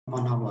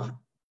1 hour.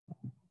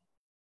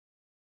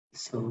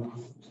 So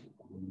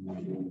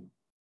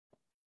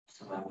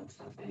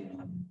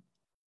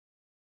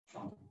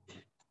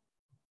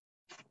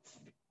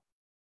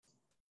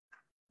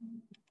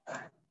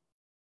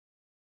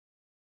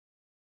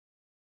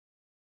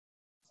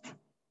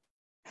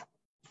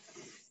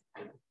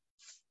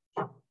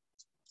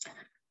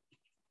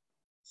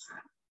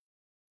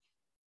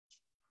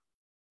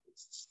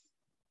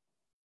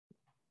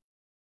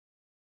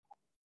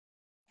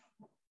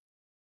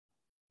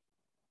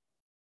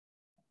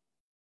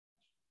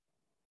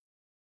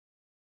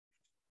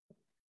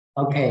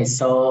okay,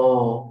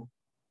 so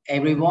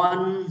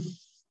everyone,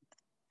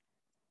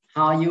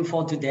 how are you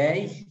for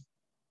today?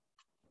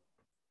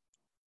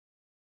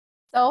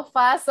 So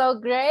far, so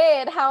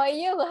great. How are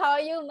you? How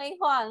are you, Mei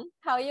Huang?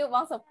 How are you,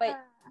 Bong Sopei?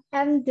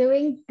 I'm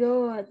doing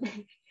good.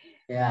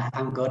 Yeah,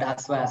 I'm good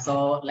as well.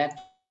 So let's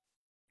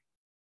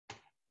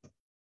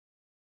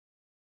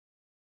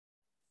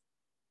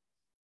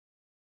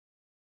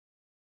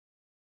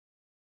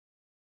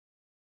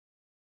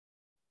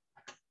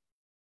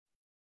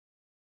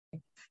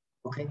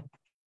okay.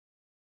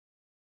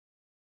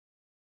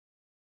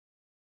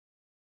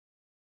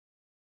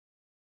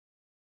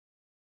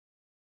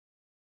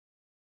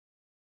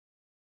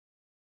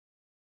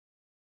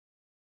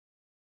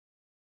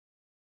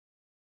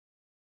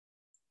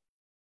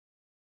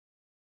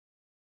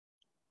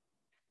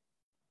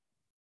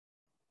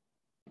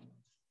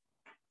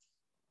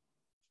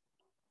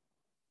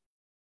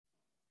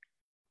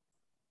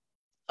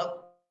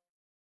 Oh,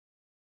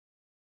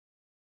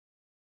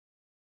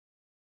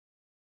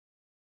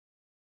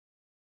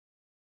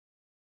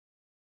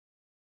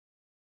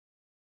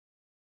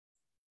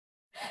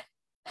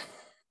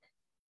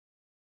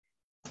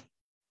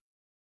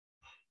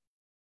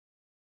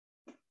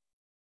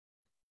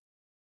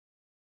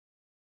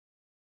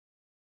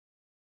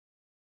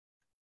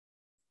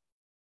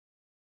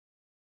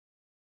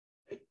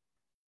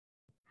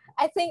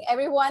 I think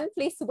everyone,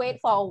 please wait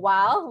for a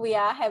while. We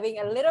are having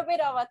a little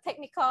bit of a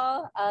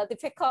technical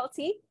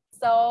difficulty.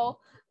 So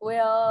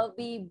we'll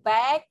be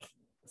back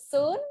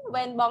soon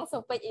when Bong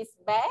Sopei is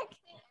back.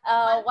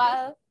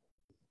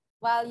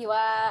 While you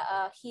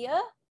are here,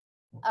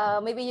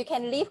 maybe you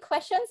can leave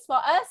questions for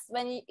us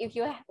if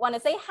you want to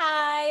say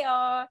hi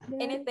or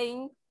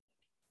anything.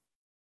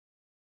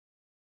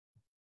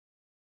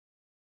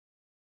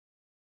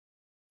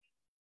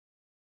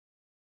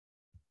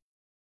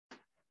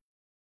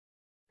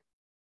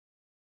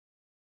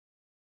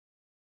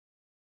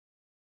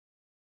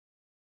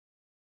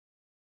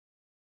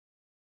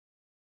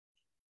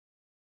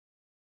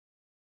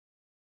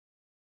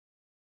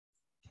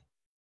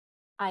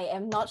 I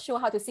am not sure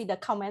how to see the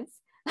comments.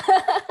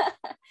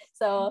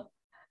 So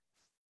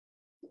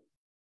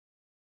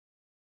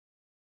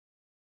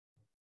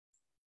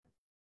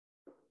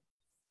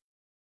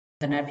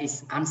internet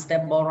is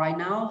unstable right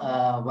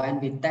now. When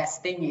we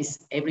testing is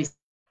every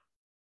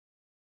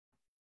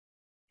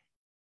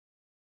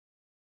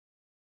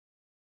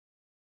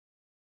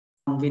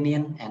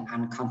convenient and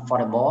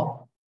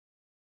uncomfortable.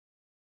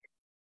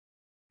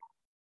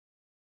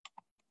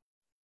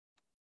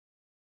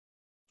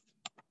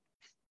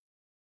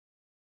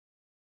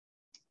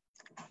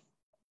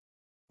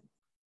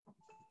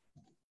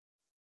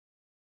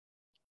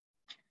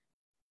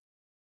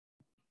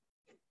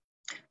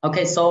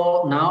 Okay,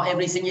 so now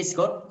everything is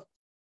good.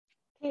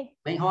 Okay.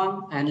 Mei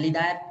Huang and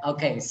Lidat.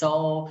 Okay,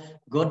 so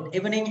good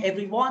evening,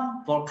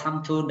 everyone.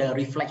 Welcome to the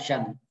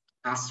reflection.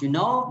 As you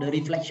know, the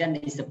reflection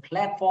is a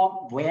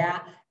platform where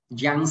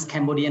young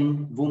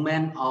Cambodian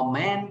women or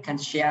men can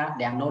share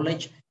their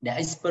knowledge, their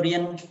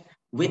experience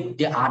with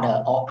the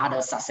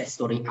other success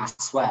story as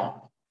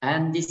well.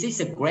 And this is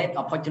a great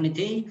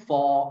opportunity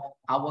for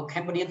our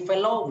Cambodian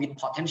fellow with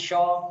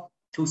potential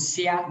to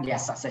share their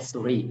success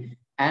story.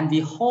 And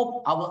we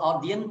hope our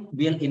audience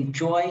will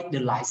enjoy the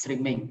live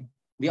streaming.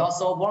 We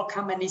also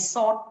welcome any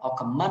thought or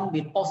comment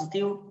with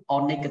positive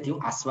or negative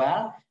as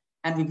well.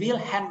 And we will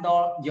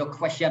handle your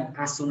question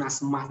as soon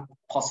as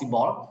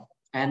possible.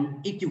 And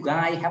if you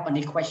guys have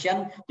any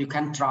question, you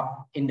can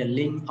drop in the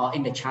link or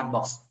in the chat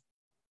box,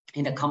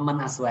 in the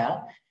comment as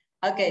well.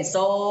 Okay,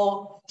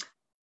 so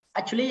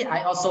actually,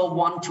 I also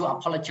want to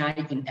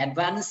apologize in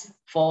advance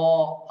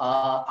for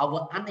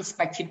our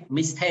unexpected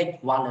mistake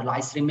while the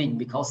live streaming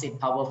because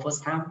it's our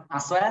first time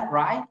as well,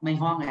 right? Mei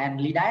Huang and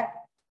Lidat?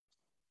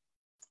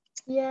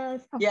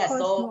 Yes, of yes,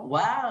 course. So,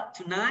 well,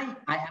 tonight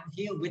I am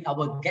here with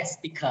our guest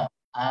speaker,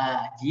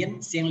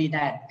 Yin Siang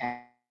Lidat,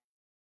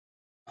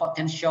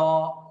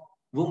 potential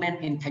women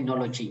in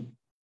technology.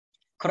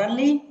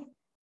 Currently,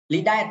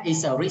 Lidat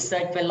is a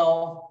research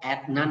fellow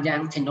at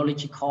Nanyang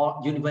Technological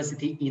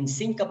University in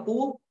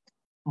Singapore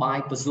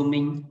by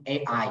pursuing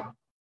AI,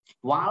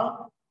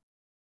 while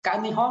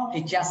Kami Hong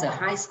is just a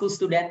high school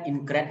student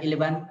in grade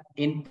 11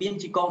 in Pien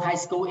Chikong High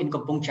School in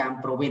Kampong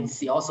Cham province.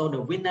 She also the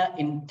winner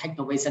in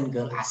Technovation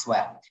Girl as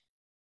well.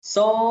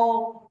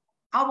 So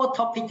our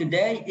topic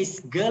today is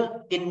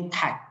Girl in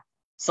Tech.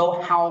 So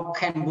how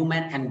can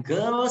women and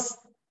girls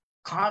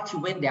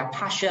cultivate their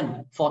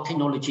passion for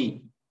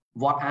technology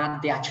what are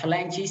their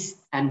challenges,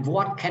 and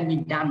what can be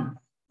done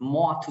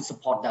more to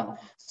support them.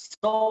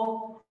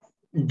 So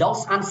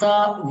those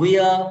answers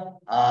will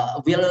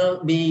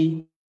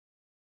be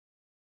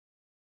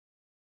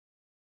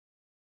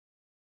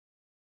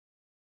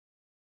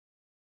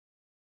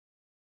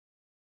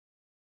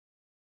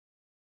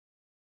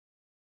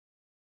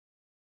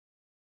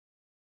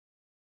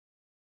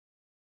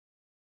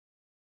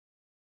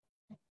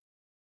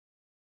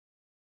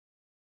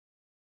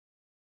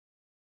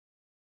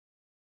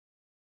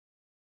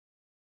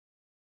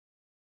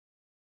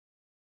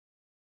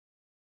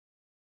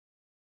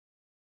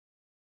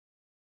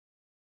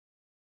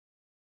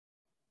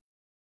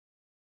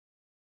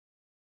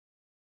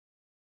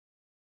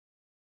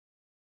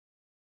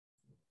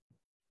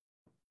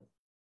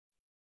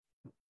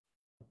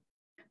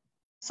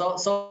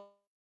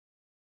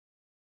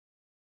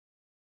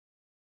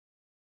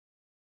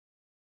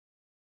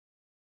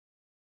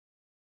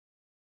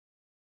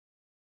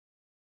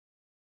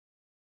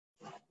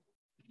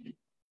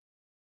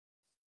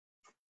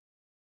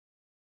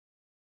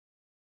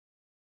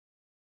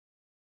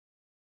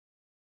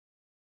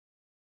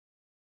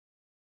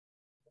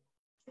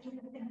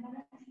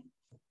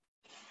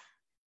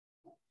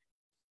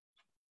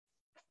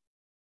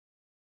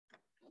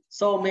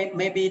so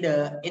maybe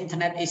the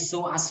internet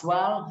issue as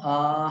well.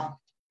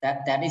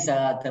 That is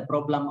the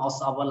problem of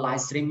our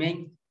live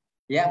streaming.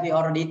 Yeah, we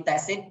already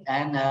tested,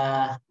 and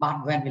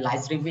but when we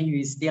live streaming,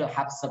 we still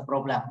have some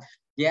problem.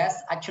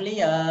 Yes,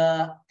 actually,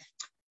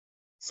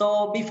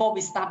 so before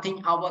we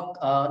starting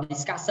our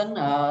discussion,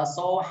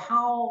 so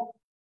how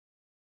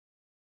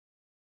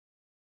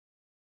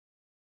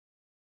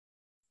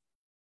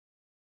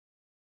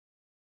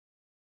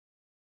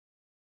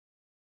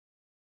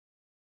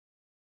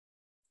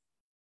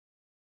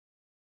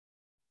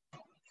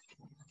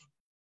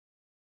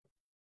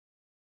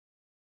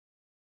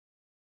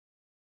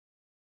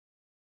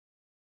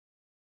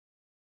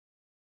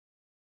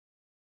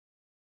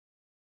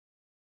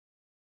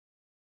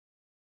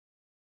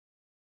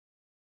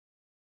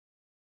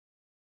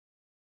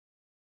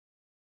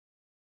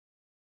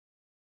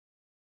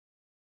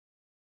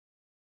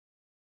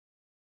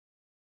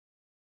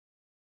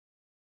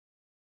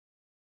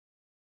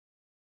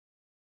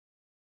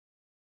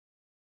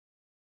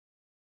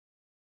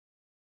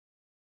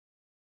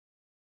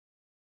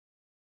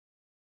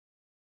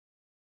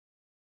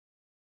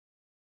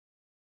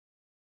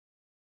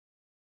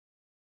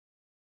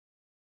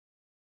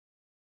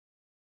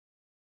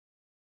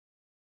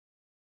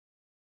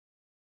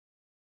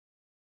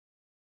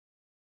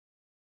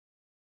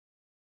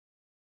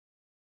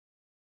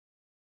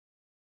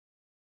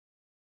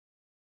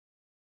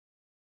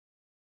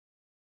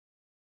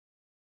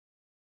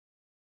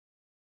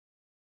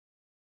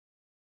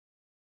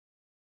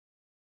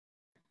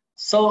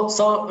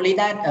so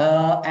Lidat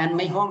and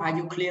Mei Hong, are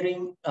you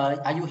clearing?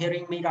 Are you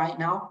hearing me right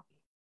now?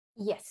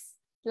 Yes,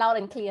 loud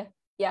and clear.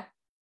 Yeah.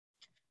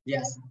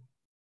 Yes.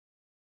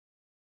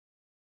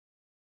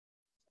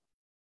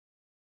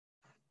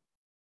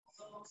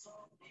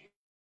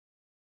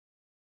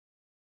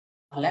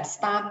 Let's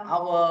start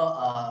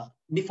our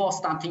before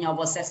starting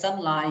our session.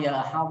 Like,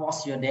 how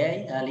was your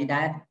day,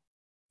 Lidat?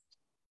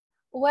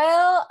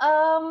 Well,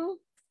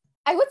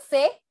 I would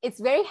say it's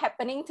very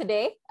happening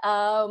today.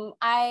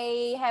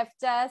 I have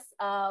just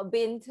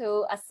been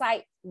to a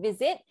site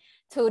visit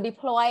to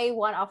deploy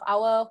one of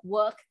our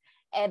work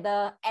at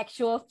the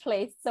actual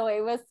place. So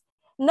it was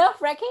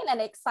nerve-wracking and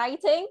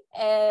exciting.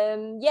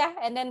 And yeah,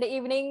 and then the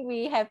evening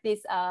we have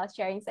this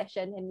sharing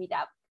session and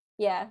meetup.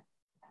 Yeah.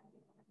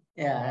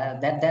 Yeah,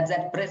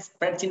 that's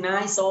pretty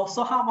nice. So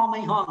how about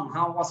Mei Hong?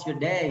 How was your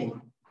day?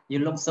 You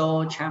look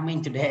so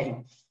charming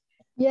today.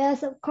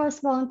 Yes, of course,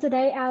 Bon.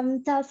 Today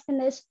just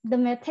finished the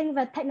meeting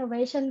with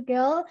Technovation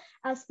Girl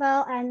as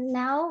well, and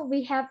now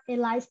we have a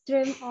live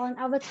stream on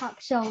our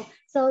talk show.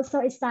 So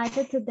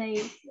excited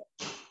today.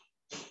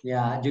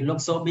 Yeah, you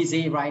look so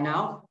busy right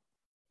now.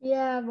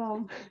 Yeah,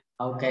 Bon.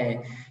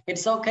 Okay,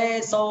 it's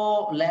okay.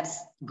 So let's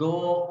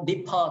go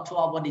deeper to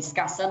our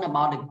discussion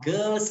about the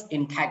girls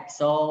in tech.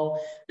 So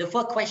the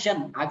first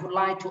question I would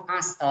like to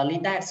ask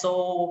Linda.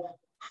 So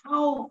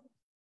how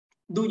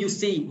do you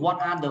see what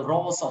are the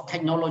roles of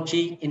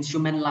technology in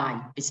human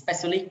life,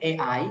 especially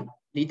AI?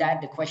 Linda,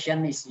 the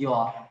question is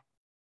yours.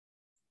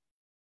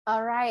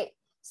 All right.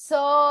 So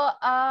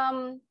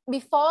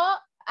before,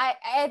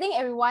 I think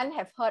everyone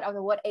have heard of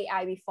the word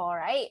AI before,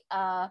 right?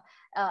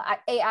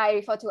 AI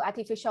refer to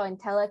artificial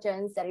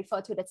intelligence that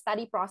refer to the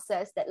study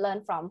process that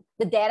learn from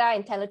the data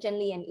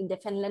intelligently and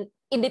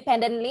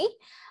independently.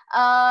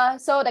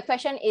 So the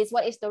question is,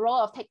 what is the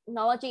role of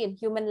technology in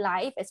human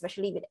life,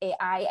 especially with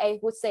AI? I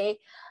would say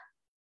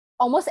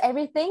almost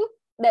everything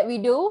that we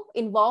do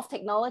involve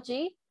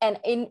technology, and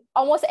in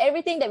almost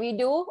everything that we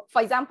do,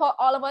 for example,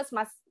 all of us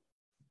must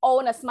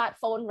own a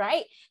smartphone,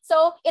 right?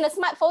 So in a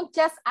smartphone,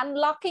 just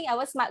unlocking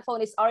our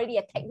smartphone is already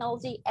a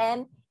technology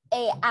and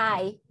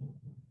AI.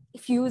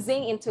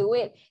 fusing into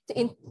it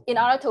in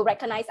order to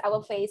recognize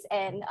our face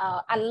and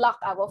unlock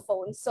our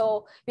phone.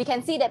 So we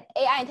can see that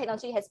AI and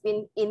technology has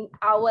been in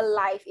our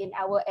life, in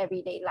our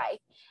everyday life.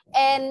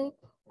 And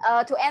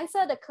to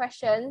answer the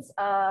questions,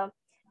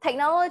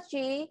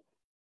 technology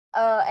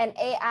and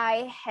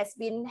AI has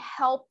been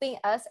helping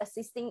us,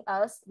 assisting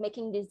us,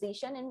 making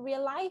decisions in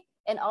real life,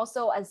 and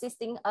also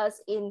assisting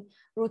us in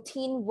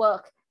routine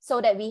work so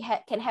that we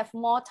can have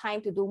more time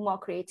to do more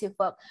creative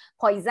work.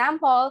 For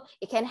example,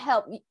 it can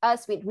help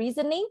us with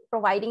reasoning,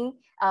 providing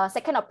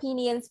second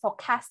opinions,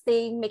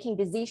 forecasting, making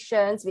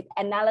decisions with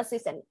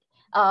analysis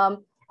and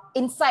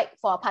insight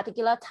for a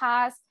particular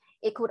task.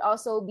 It could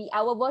also be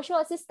our virtual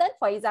assistant,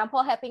 for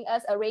example, helping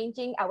us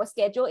arranging our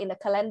schedule in the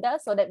calendar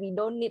so that we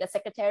don't need a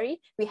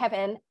secretary. We have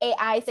an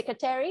AI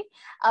secretary.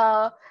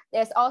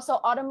 There's also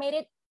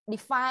automated,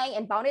 defined,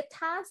 and bounded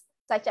tasks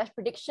such as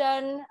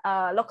prediction,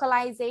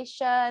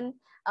 localization,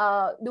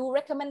 do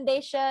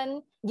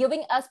recommendation,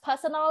 giving us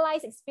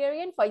personalized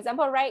experience. For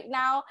example, right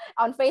now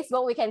on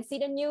Facebook, we can see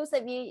the news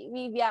that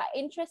we are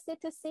interested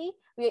to see.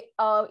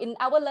 In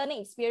our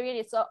learning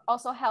experience, it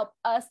also help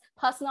us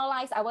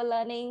personalize our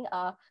learning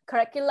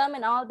curriculum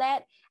and all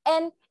that.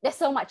 And there's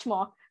so much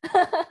more.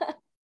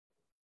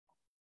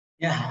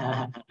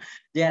 Yeah,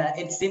 yeah,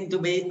 it seems to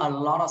be a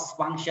lot of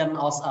function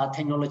of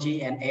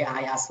technology and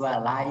AI as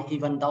well. Like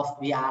even though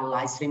we are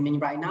live streaming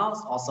right now,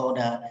 also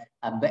the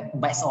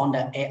based on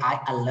the AI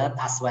alert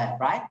as well,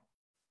 right?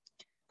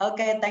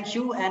 Okay, thank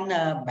you. And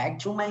back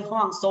to Mei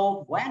Huang.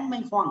 So when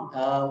Mei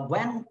Huang,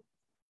 when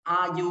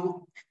are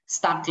you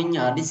starting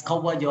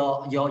discover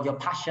your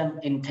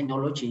passion in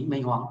technology, Mei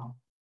Huang?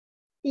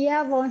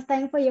 Yeah, well,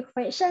 thanks for your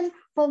question.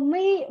 For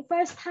me,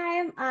 first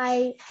time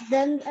I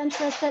didn't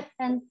interested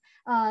in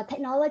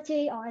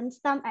technology or in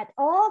STEM at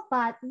all,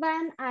 but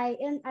when I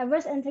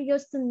was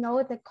introduced to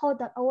know the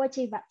code.org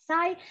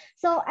website.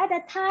 So at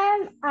the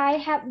time, I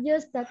have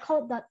used the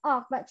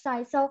code.org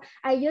website. So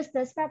I used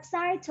this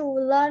website to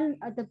learn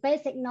the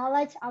basic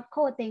knowledge of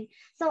coding.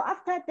 So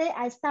after that,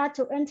 I start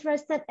to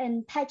interested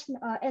in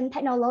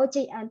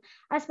technology and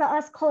as well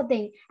as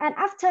coding. And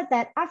after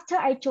that, after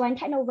I joined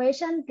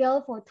Technovation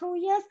Girl for 2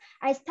 years,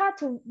 I start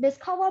to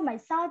discover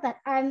myself that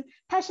I'm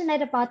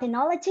passionate about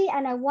technology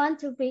and I want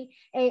to be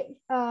a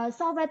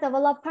software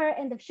developer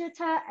in the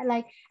future.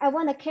 Like I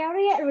want a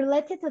career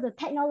related to the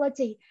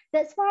technology.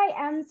 That's why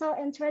I'm so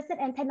interested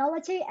in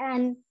technology,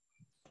 and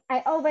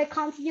I always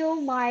continue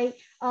my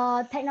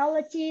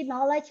technology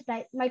knowledge,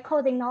 like my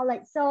coding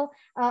knowledge. So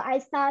I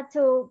start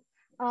to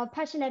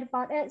passionate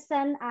about it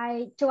since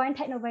I joined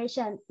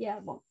Technovation. Yeah.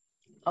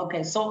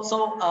 Okay, so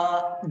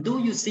do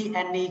you see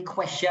any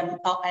question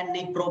or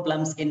any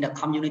problems in the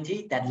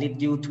community that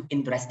lead you to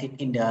interested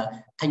in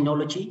the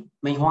technology,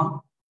 Mei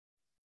Huang?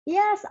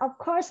 Yes, of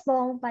course,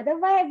 Bong. By the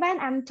way, when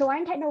I'm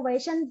joined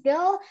Technovation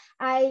Girl,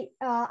 I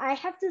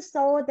have to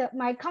solve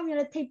my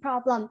community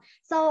problem.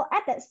 So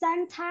at the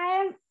same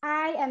time,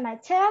 I and my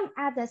team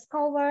have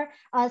discovered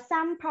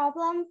some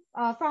problem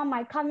from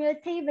my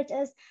community, which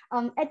is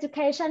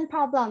education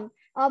problem.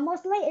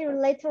 Mostly it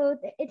relates to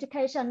the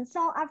education.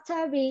 So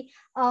after we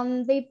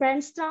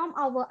brainstorm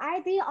our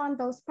idea on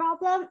those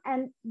problems,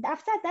 and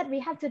after that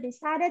we have to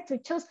decide to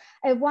choose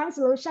a one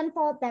solution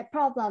for that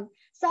problem.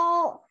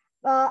 So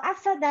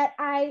after that,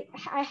 I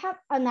have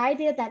an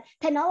idea that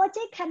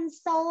technology can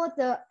solve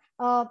the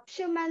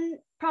human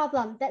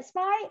problem. That's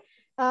why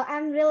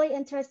I'm really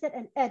interested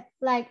in it.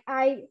 Like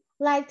I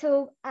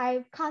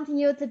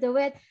continue to do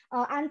it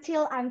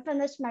until I'm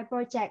finished my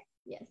project.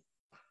 Yes.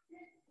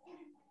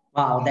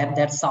 Wow,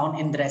 that sounds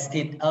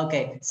interesting.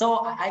 Okay, so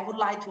I would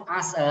like to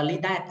ask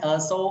Lynette,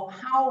 so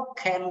how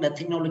can the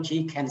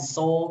technology can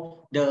solve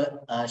the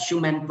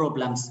human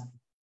problems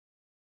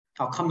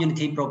or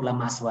community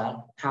problem as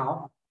well?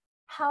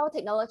 How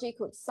technology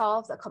could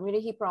solve the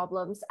community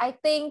problems? I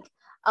think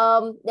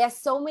there's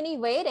so many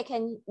ways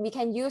we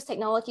can use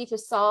technology to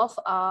solve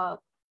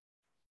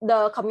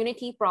the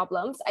community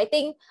problems. I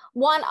think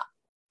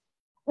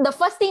the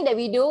first thing that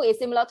we do is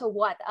similar to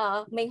what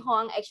Mei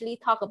Huang actually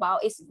talked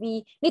about, is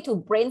we need to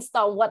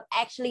brainstorm what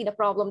actually the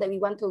problem that we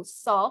want to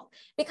solve.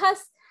 Because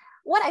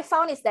what I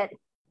found is that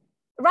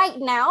right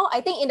now, I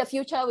think in the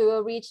future, we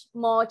will reach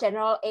more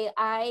general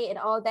AI and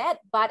all that.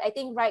 But I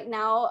think right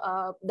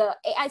now, the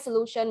AI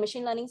solution,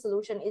 machine learning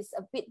solution is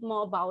a bit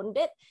more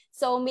bounded.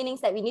 So meaning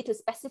that we need to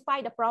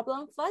specify the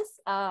problem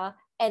first,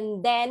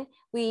 and then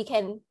we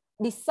can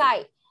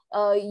decide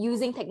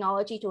using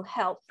technology to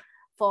help.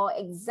 For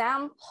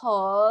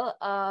example,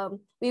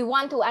 we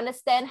want to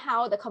understand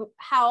how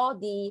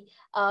the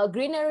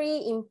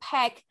greenery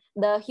impact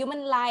the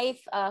human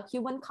life,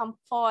 human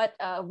comfort,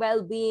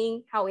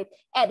 well-being, how it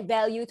add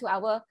value to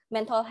our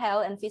mental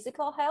health and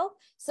physical health.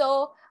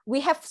 So we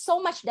have so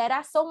much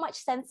data, so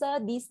much sensor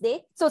these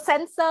days. So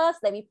sensors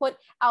that we put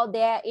out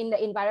there in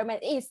the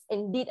environment is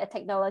indeed a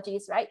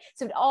technologies, right?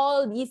 So with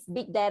all these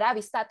big data,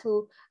 we start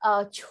to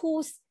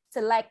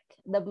select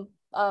the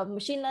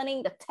machine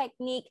learning, the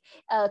technique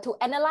to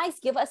analyze,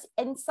 give us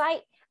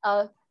insight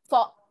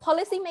for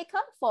policymaker,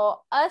 for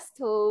us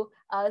to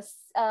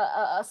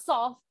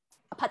solve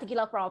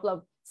particular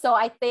problem. So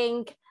I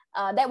think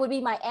that would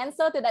be my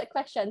answer to that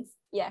question.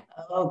 Yeah.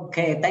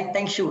 Okay,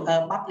 thank you.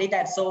 But with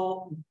that,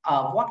 so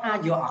what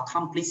are your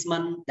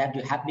accomplishments that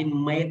you have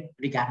been made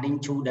regarding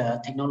to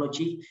the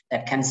technology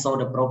that can solve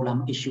the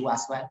problem issue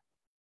as well?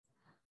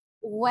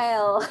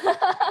 Well,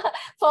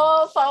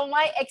 for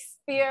my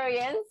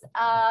experience,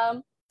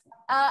 I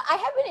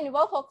have been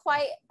involved for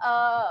quite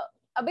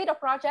a bit of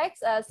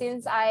projects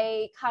since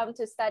I come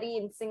to study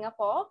in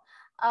Singapore.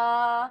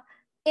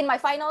 In my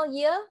final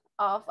year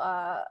of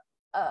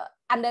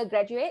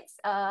undergraduates,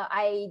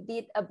 I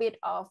did a bit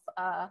of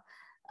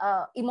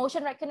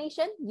emotion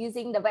recognition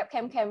using the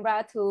webcam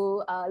camera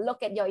to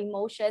look at your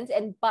emotions,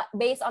 and but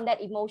based on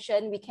that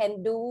emotion we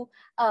can do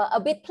a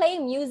bit play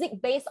music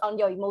based on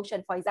your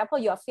emotion. For example,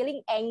 you are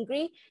feeling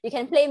angry, you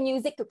can play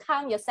music to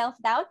calm yourself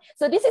down.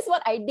 So this is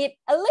what I did,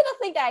 a little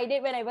thing that I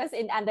did when I was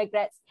in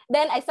undergrads.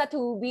 Then I started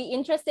to be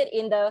interested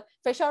in the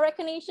facial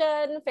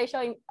recognition,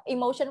 facial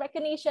emotion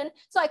recognition.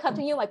 So I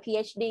continue my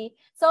PhD.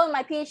 So in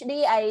my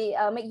PhD,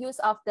 I make use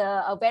of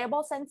the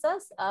wearable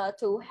sensors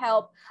to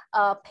help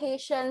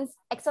patients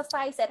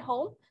exercise at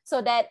home,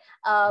 so that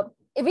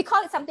if we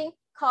call it something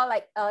called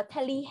like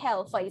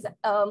telehealth, for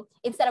example,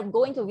 instead of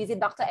going to visit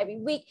doctor every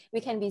week,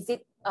 we can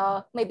visit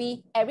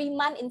maybe every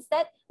month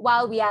instead,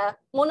 while we are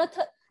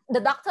monitored. The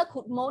doctor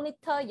could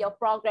monitor your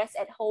progress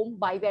at home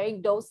by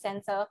wearing those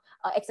sensor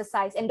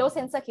exercise, and those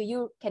sensor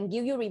can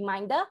give you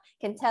reminder,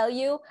 can tell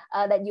you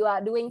that you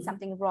are doing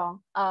something wrong.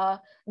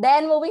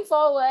 Then moving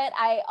forward,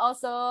 I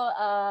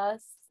also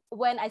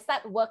when I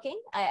start working,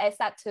 I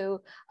start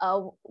to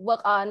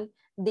work on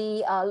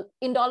the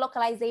indoor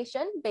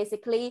localization.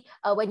 Basically,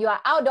 when you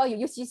are outdoor, you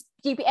use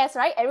GPS,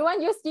 right? Everyone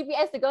uses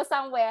GPS to go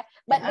somewhere,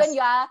 but when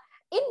you are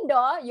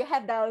indoor, you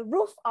have the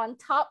roof on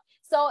top,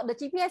 so the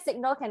GPS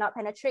signal cannot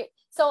penetrate.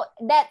 So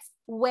that's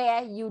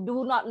where you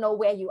do not know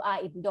where you are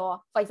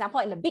indoor. For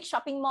example, in the big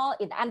shopping mall,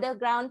 in the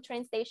underground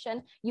train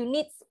station, you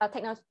need a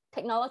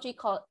technology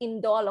called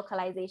indoor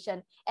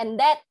localization. And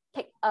that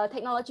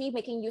technology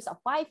making use of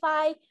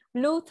Wi-Fi,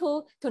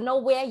 Bluetooth to know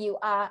where you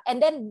are. And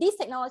then this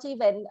technology,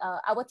 when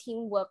our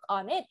team work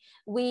on it,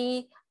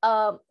 we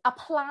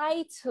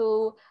apply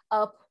to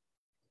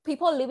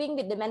people living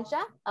with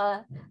dementia.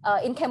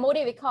 In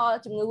Cambodia, we call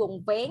itជំងឺ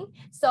vùng vén.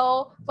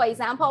 So for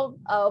example,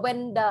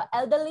 when the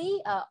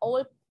elderly,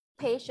 old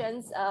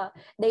patients,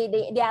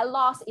 they are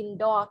lost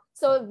indoor.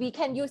 So we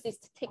can use this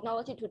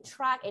technology to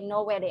track and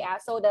know where they are.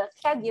 So the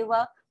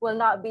caregiver will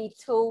not be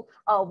too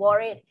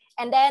worried.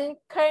 And then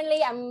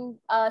currently I'm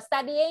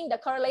studying the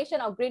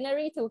correlation of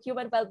greenery to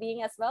human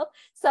well-being as well.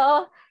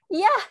 So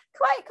yeah,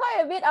 quite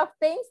a bit of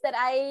things that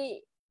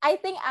I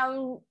think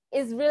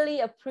is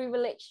really a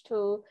privilege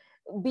to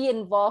be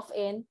involved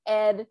in,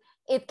 and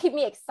it keeps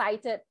me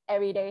excited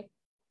every day.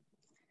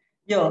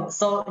 Yeah,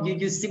 so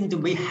you seem to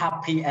be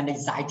happy and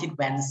excited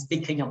when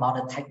speaking about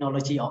the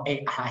technology of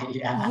AI.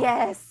 Yeah.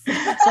 Yes.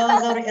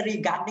 so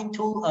regarding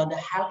to the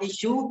health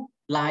issue,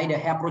 like the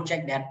health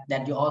project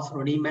that you also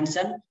already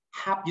mentioned,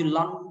 have you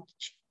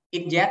launched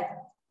it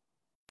yet?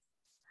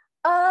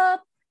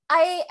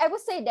 I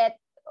would say that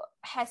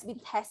has been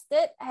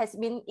tested, has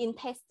been in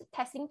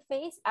testing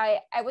phase.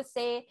 I would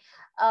say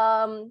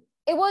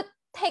it would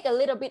take a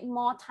little bit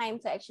more time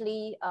to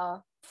actually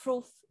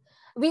prove.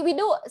 We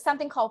do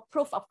something called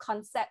proof of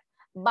concept,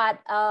 but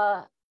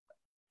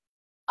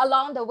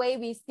along the way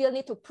we still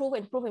need to prove,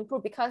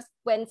 because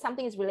when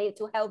something is related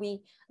to health,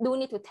 we do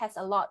need to test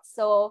a lot.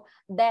 So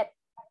that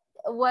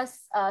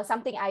was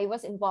something I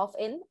was involved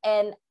in,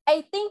 and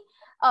I think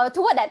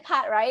toward that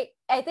part, right,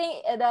 I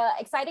think the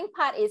exciting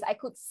part is I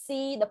could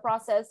see the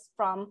process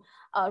from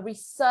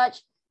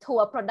research to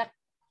a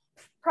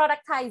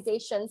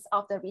productizations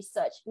of the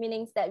research,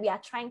 meaning that we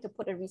are trying to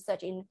put the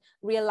research in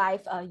real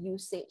life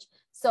usage.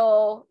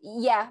 So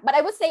yeah, but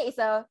I would say it's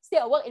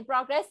still a work in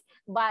progress,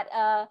 but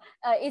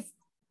it's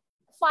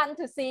fun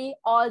to see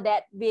all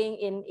that being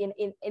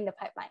in the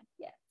pipeline.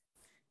 Yeah.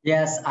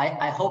 Yes,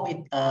 I hope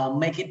it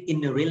make it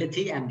in the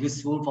reality and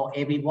useful for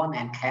everyone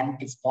and can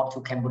export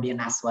to Cambodian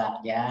as well.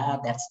 Yeah,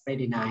 that's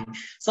pretty nice.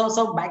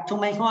 So back to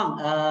Mai Huang,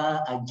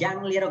 a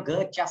young little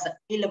girl, just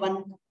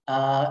 11,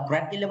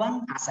 grade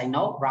 11, as I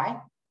know, right?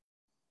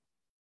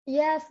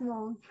 Yes,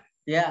 Mom.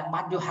 Yeah,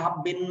 but you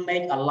have been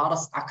made a lot of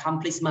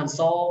accomplishments.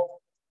 So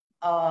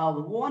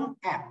one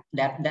app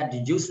that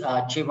you use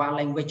Chiva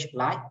language,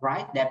 like,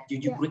 right? That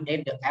you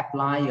create the app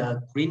like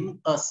Green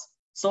Us.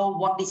 So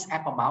what this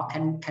app about?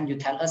 Can you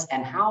tell us,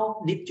 and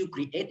how did you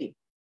create it?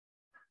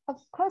 Of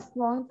course,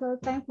 Mom. So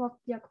thanks for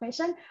your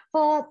question.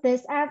 For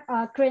this app,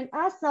 Green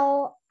Us,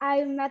 so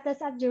I met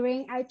this app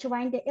during I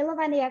joined the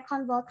 11-year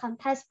Convo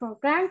contest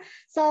program.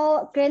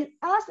 So Green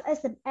Us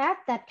is an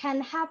app that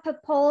can help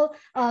people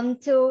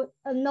to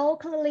know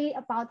clearly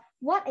about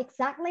what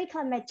exactly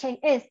climate change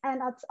is,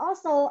 and it's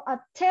also a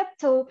tip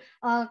to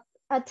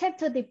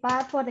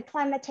debate for the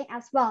climate change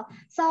as well.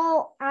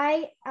 So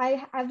I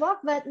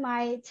work with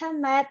my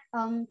teammate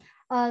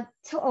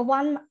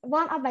one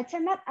of my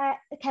teammates are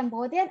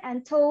Cambodian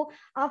and two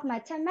of my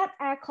teammates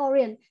are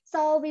Korean.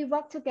 So we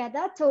work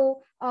together to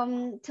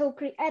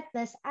create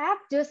this app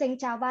using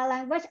Java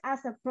language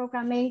as a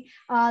programming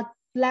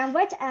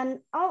language, and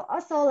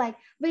also like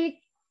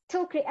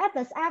to create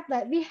this app,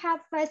 that we have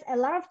faced a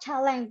lot of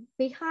challenge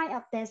behind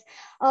of this.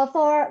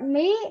 For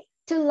me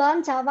to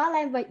learn Java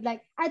language,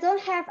 like I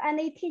don't have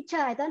any teacher,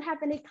 I don't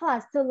have any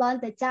class to learn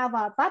the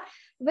Java, but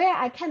where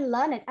I can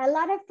learn it, I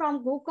learn it from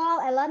Google,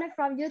 I learn it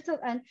from YouTube,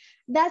 and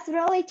that's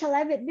really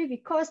challenge with me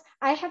because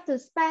I have to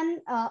spend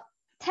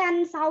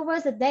 10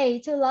 hours a day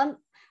to learn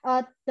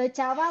the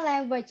Java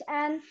language.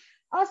 And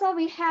also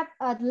we have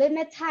a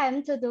limit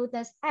time to do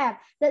this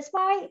app. That's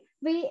why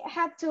we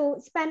have to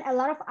spend a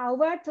lot of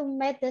hours to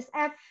make this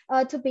app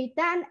to be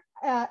done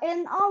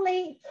in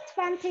only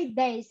 20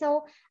 days.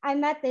 So I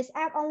made this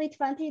app only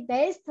 20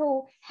 days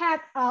to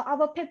help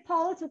our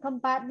people to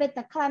combat with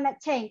the climate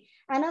change.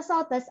 And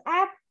also this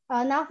app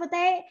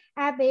nowadays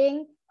are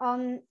being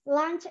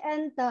launched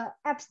in the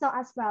App Store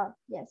as well.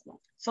 Yes.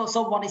 So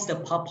what is the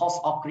purpose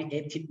of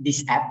creating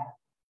this app?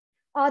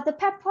 The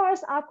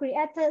purpose of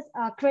creating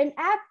Green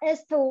App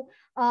is to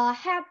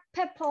help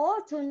people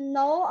to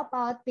know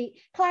about the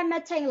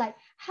climate change, like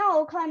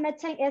how climate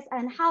change is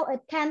and how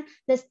it can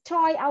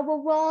destroy our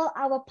world,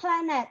 our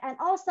planet, and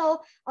also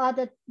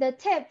the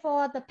tip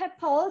for the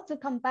people to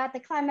combat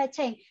the climate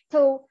change,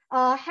 to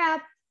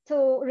help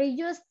to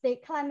reduce the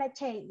climate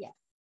change.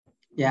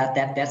 Yeah,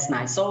 that's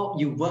nice. So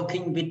you're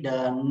working with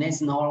the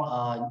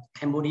national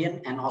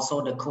Cambodian and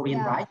also the Korean,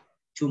 right?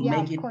 To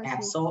make it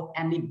app. So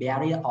any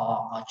barrier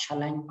or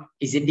challenge,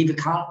 is it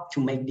difficult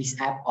to make this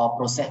app or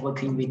process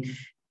working with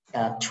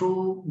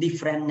two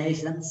different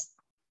nations?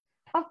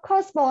 Of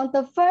course, Bon,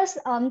 the first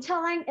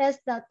challenge is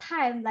the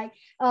time. Like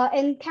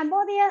in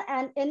Cambodia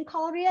and in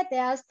Korea,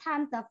 there's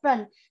time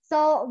different.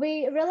 So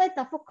we really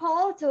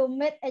difficult to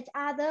meet each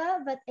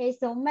other with a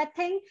Zoom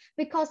meeting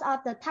because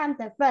of the time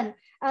different.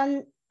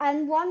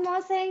 And one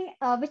more thing,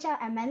 which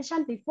I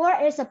mentioned before,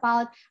 is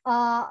about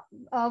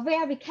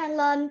where we can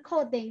learn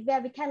coding,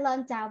 where we can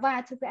learn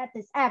Java to create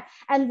this app.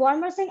 And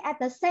one more thing, at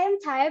the same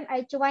time,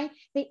 I joined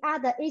the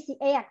other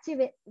ECA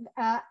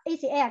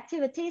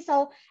activity.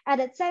 So at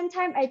the same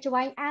time, I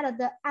joined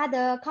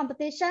other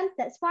competition.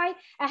 That's why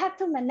I have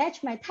to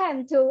manage my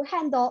time to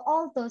handle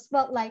all those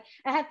work. Like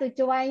I have to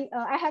join,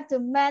 I have to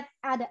make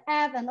other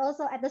app, and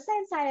also at the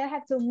same time, I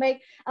have to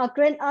make a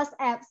Green Earth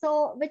app.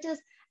 So which is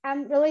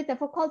really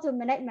difficult to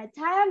manage my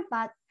time,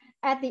 but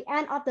at the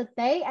end of the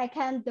day, I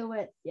can do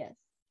it. Yes.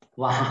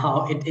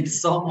 Wow,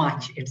 it's so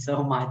much. It's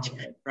so much,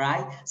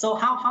 right? So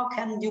how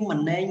can you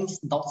manage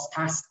those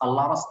tasks? A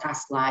lot of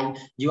tasks, like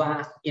you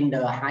are in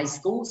the high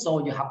school,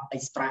 so you have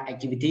extra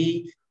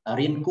activity,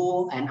 Rin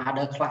School and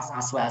other class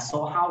as well.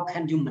 So how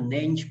can you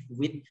manage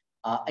with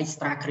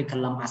extra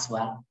curriculum as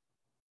well?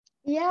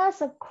 Yes,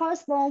 of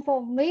course. Well,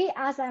 for me,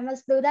 as I'm a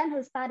student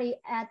who study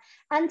at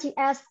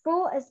NTS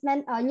school, it's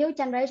meant a new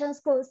generation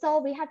school. So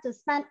we have to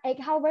spend 8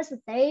 hours a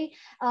day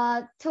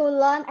to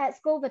learn at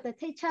school with the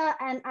teacher,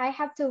 and I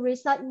have to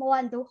research more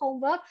and do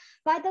homework.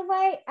 By the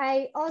way,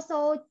 I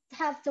also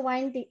have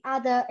joined the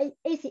other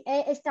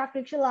ACA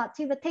extracurricular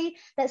activity.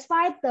 That's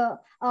why the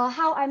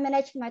how I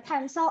manage my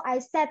time. So I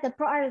set the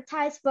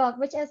prioritized work,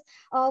 which is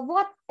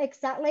what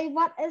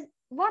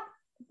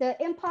the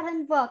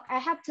important work I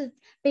have to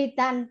be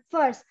done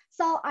first.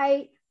 So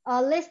I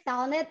list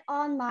down it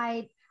on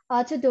my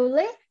to-do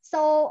list.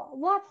 So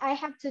what I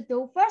have to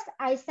do first,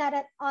 I set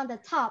it on the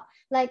top.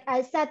 Like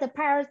I set the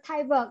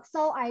priority work.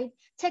 So I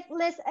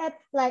checklist it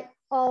like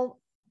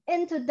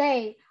in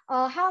today,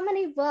 how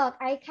many work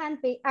I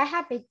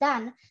have been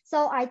done.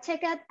 So I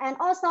check it, and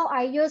also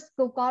I use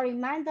Google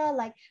Reminder,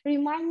 like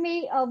remind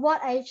me of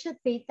what I should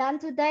be done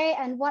today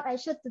and what I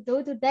should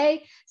do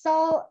today.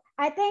 So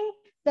I think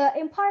the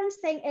important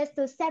thing is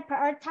to set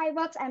priority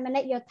works and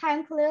manage your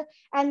time clear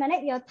and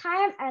manage your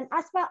time, and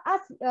as well as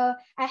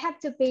I have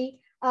to be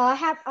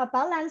have a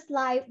balanced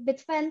life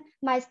between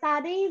my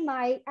study,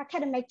 my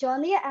academic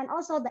journey, and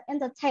also the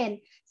entertain.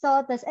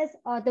 So this is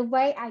the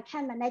way I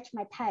can manage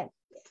my time.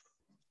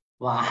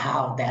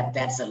 Wow,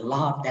 that's a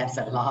lot. That's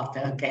a lot.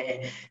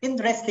 Okay,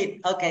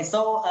 interesting. Okay,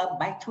 so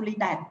back to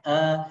Lidat.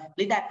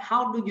 Lidat,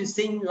 how do you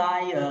think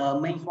like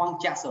Mei Huang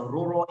just a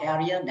rural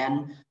area?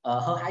 Then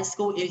her high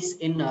school is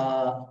in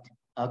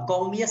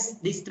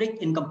Gongmias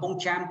district in Kampong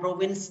Cham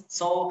province.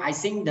 So I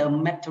think the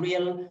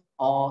material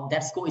or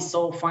that school is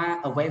so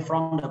far away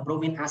from the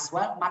province as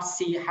well. But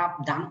she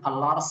have done a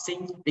lot of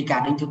things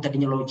regarding to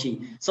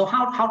technology. So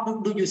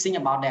how do you think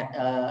about that,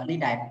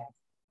 Lidat?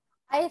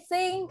 I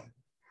think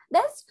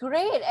that's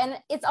great.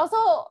 And it's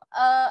also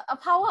a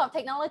power of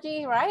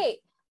technology, right?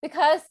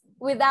 Because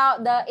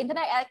without the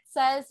internet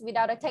access,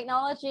 without the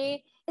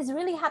technology, it's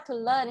really hard to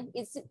learn.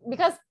 It's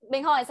because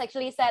Beng Hong has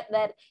actually said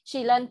that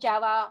she learned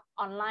Java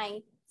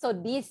online. So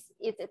this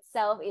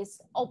itself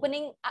is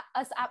opening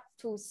us up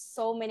to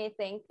so many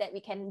things that we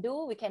can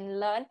do, we can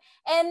learn.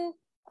 And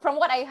from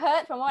what I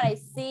heard, from what I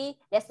see,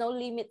 there's no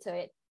limit to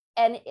it.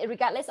 And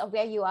regardless of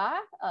where you are,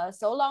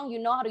 so long you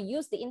know how to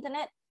use the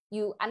internet,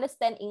 you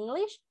understand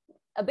English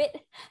a bit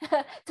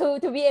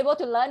to be able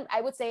to learn.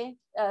 I would say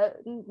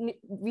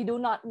we do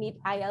not need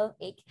IELTS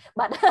 8,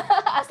 but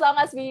as long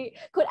as we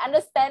could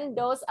understand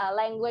those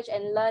language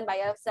and learn by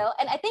ourselves.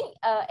 And I think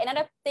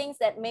another things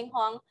that Meng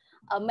Huang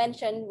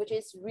mentioned, which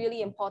is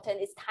really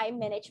important, is time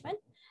management,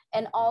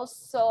 and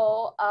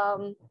also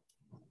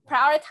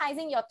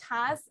prioritizing your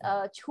tasks,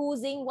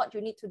 choosing what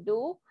you need to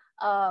do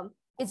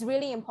is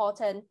really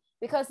important,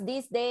 because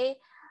these days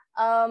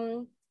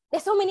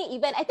there's so many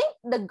events. I think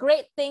the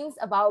great things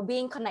about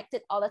being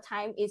connected all the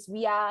time is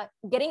we are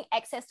getting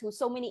access to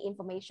so many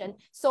information,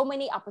 so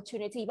many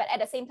opportunity, but at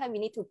the same time, we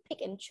need to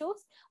pick and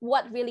choose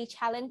what really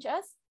challenges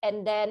us,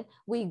 and then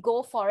we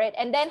go for it.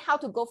 And then how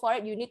to go for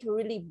it, you need to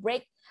really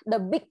break the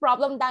big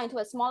problem down into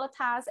a smaller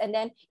task, and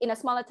then in a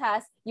smaller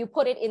task, you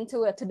put it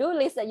into a to-do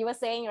list that you were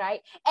saying,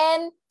 right?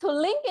 And to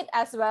link it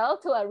as well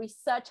to a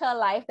researcher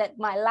life, that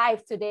my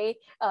life today,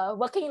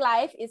 working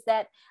life, is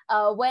that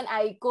when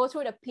I go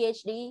through the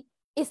PhD,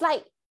 it's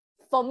like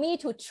for me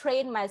to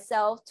train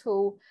myself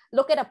to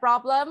look at a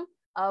problem,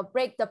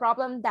 break the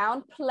problem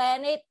down,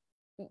 plan it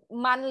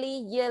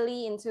monthly,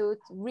 yearly into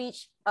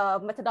reach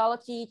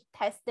methodology,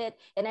 test it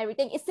and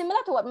everything. It's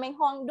similar to what Meng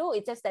Huang do.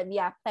 It's just that we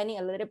are planning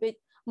a little bit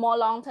more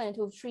long term,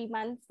 into 3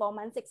 months, 4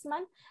 months, 6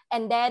 months.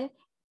 And then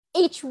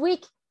each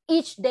week,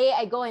 each day,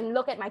 I go and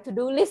look at my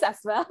to-do list as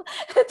well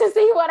to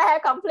see what I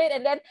have completed,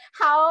 and then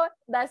how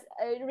does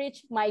it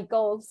reach my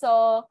goal.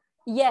 So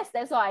yes,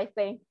 that's what I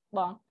think,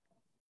 Bong.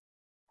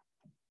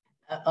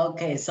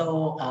 Okay,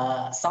 so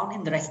sound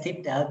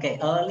interested. Okay,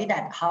 early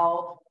that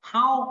how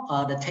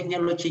the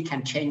technology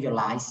can change your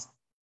lives.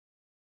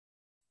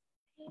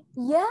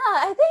 Yeah,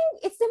 I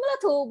think it's similar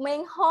to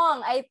Meng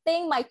Hong. I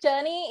think my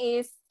journey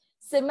is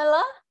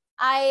similar.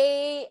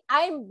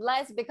 I'm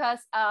blessed because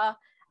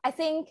I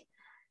think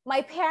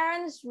my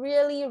parents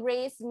really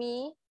raised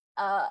me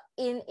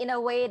in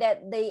a way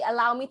that they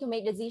allow me to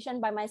make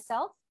decisions by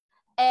myself,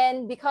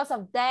 and because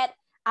of that,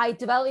 I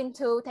developed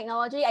into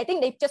technology. I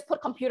think they just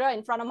put computer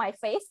in front of my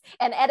face.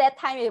 And at that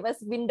time, it was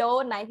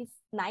Windows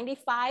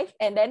 95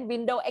 and then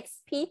Windows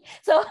XP.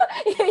 So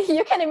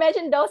you can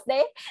imagine those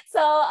days.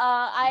 So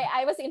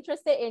I was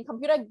interested in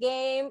computer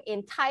game,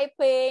 in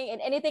typing,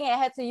 and anything I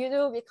had to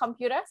do with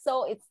computer.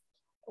 So it's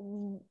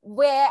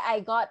where I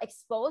got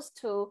exposed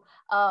to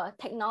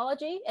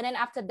technology. And then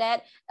after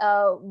that,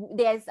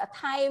 there's a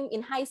time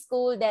in high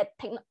school that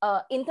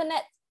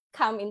internet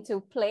come into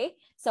play.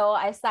 So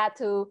I start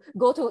to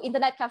go to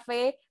internet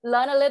cafe,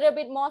 learn a little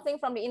bit more thing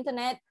from the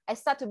internet. I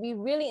start to be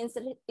really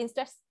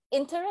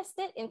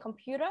interested in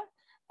computer,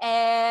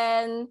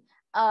 and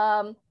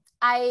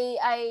I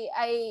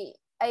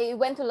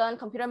went to learn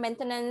computer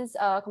maintenance,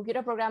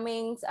 computer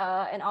programming,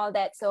 and all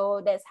that.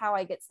 So that's how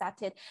I get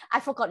started. I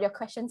forgot your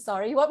question.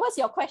 Sorry. What was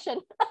your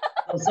question?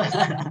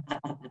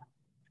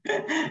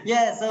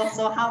 Yeah.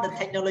 So how the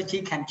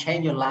technology can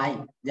change your life?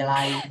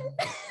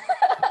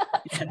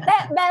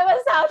 that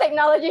was how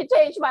technology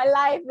changed my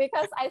life,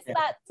 because I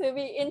start to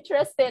be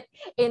interested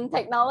in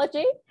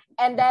technology.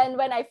 And then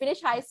when I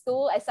finished high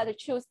school, I started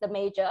to choose the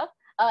major.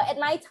 At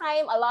my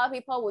time, a lot of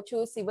people would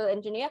choose civil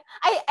engineer.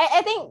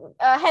 I think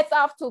heads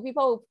off to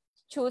people who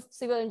choose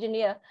civil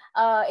engineer.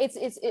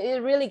 It's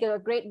really a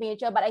great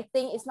major, but I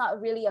think it's not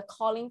really a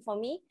calling for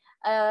me.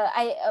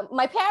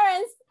 My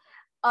parents,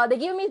 they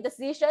give me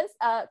decisions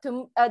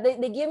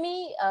they give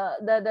me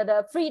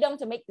the freedom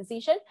to make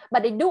decisions,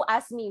 but they do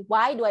ask me,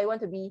 why do I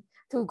want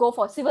to go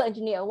for civil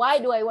engineer? Why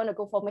do I want to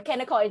go for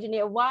mechanical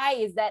engineer? Why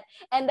is that?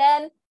 And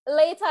then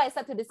later I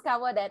start to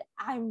discover that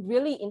I'm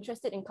really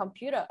interested in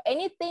computer.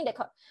 Anything that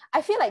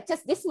I feel like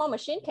just this small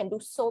machine can do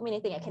so many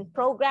things. I can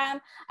program,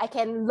 I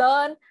can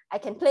learn, I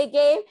can play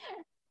game.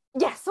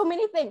 Yeah, so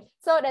many things.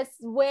 So that's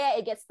where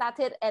it gets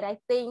started. And I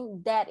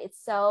think that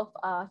itself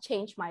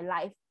changed my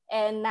life.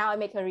 And now I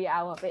make a career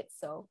out of it.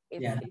 So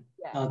yeah.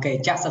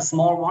 Okay, just a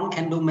small one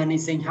can do many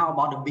things. How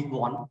about the big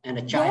one and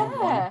the giant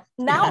one?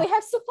 Now we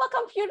have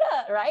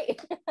supercomputer, right?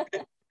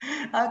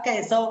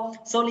 Okay, so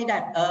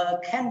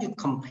Lidat, can you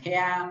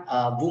compare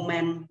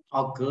women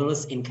or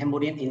girls in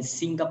Cambodia, in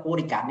Singapore,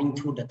 regarding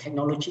to the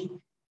technology?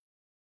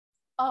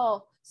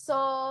 Oh,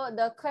 so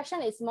the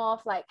question is more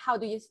of like, how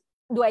do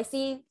I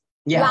see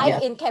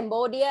life in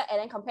Cambodia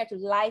and then compared to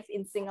life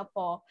in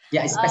Singapore?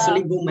 Yeah,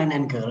 especially women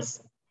and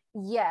girls.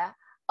 Yeah.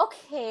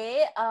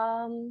 Okay,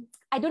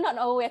 I do not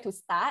know where to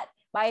start,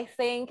 but I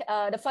think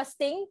the first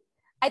thing,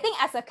 I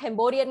think as a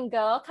Cambodian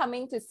girl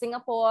coming to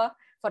Singapore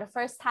for the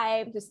first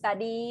time to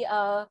study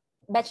a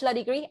bachelor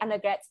degree,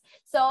 undergrads,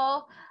 so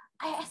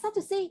I start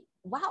to see,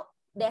 wow,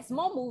 there's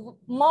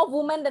more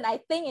women than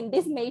I think in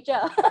this major.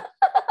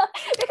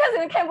 Because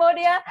in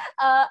Cambodia,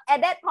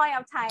 at that point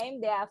of time,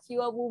 there are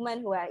fewer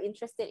women who are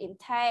interested in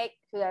tech,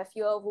 there are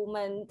fewer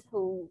women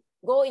who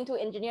go into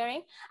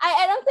engineering.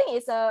 I don't think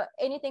it's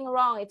anything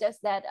wrong. It's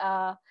just that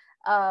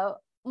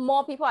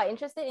more people are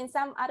interested in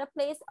some other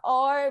place,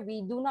 or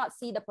we do not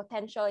see the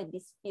potential in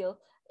this field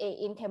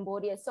in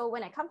Cambodia. So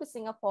when I come to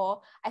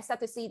Singapore, I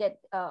start to see that,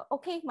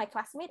 okay, my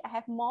classmate, I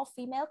have more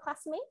female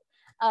classmates.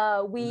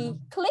 We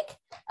click,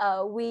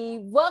 we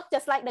work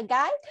just like the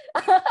guy.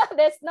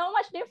 There's not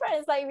much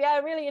difference. Like we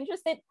are really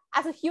interested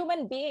as a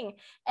human being.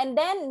 And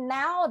then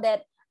now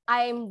that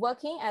I'm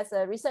working as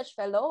a research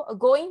fellow,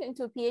 going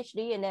into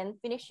PhD and then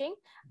finishing,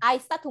 I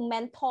start to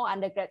mentor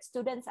undergrad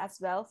students as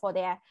well for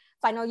their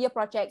final year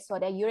projects, for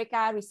their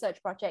Eureka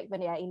research project when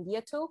they are in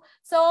year 2.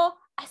 So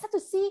I start to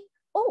see,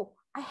 oh,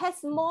 I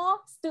have more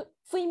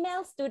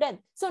female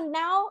students. So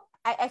now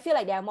I feel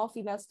like there are more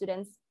female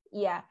students.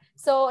 Yeah.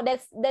 So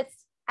that's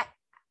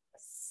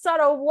sort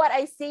of what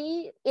I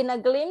see in a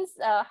glimpse,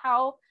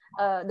 how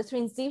the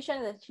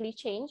transition actually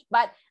changed.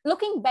 But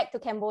looking back to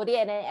Cambodia,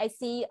 and I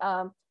see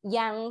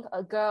young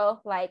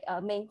girl like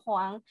Meng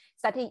Huang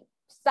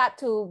start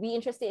to be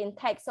interested in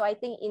tech. So I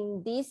think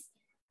in this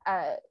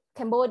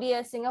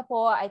Cambodia,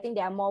 Singapore, I think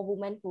there are more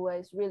women who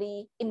is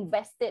really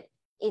invested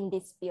in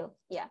this field.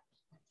 Yeah.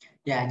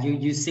 Yeah,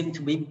 you seem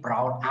to be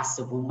proud as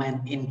a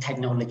woman in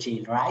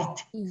technology, right?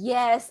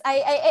 Yes,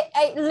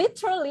 I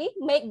literally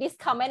make this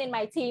comment in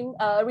my team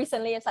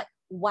recently. It's like,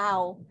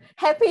 wow,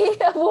 happy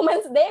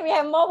Women's Day. We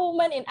have more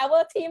women in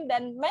our team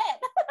than men.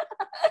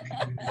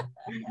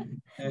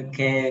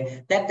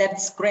 Okay,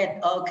 that's great.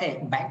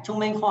 Okay, back to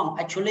Meng Huang.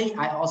 Actually,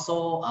 I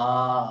also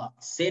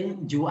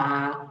since you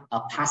are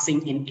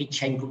passing in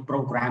exchange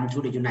program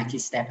to the United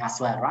States as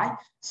well, right?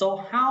 So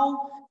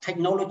how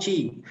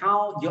technology,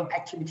 how your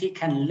activity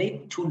can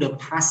lead to the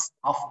pass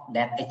of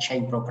that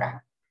exchange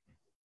program?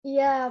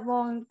 Yeah,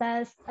 well,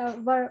 that's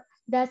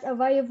a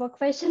very good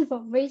question for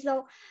me.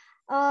 So,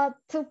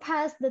 to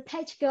pass the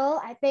tech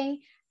girl, I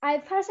think I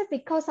passed it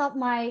because of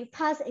my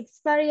past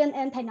experience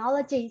in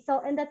technology. So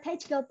in the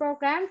tech girl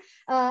program,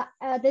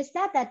 they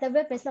said that they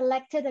will be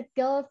selected a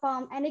girl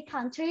from any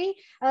country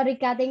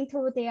regarding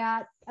to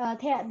their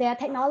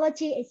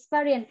technology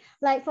experience.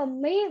 Like for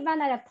me,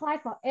 when I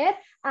applied for it,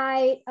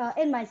 I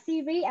in my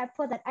CV I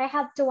put that I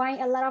have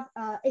joined a lot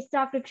of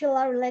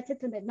extracurricular related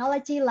to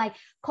technology, like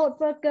Code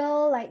for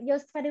Girl, like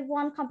Use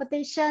 21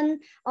 competition,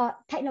 or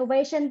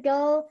Technovation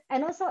Girl,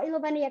 and also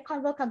 11-year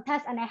Convo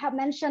contest. And I have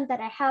mentioned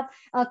that I have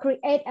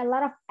create a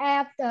lot of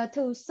apps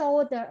to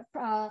solve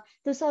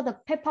the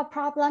paper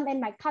problem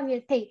in my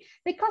community.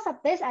 Because of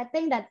this, I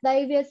think that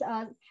they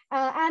will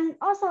and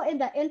also in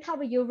the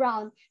interview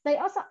round, they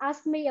also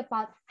asked me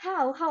about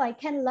how I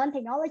can learn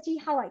technology,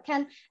 how I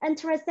can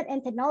interested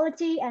in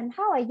technology, and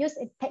how I use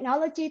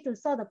technology to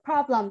solve the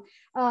problem.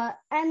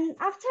 And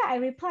after I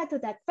replied to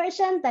that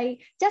question, they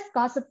just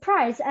got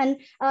surprised, and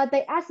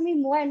they asked me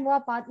more and more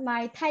about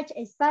my tech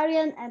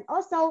experience. And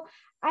also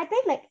I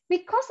think like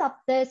because of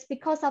this,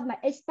 because of my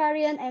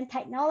experience and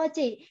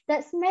technology,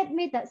 that's led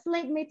me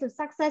to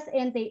success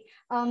in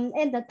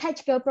the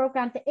tech girl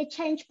program, the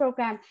exchange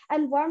program.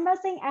 And one more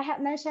thing, I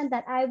have mentioned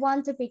that I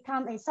want to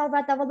become a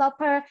software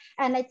developer,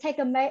 and I take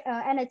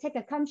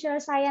a computer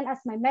science as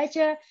my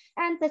major.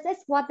 And this is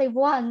what they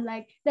want.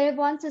 Like they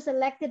want to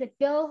select a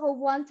girl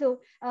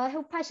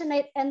who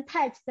passionate in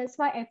tech. That's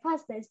why I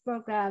passed this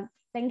program.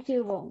 Thank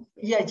you, Wong.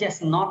 Yeah,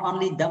 just not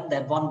only them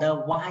that wonder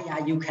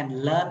why you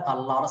can learn a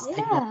lot of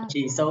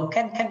technology. So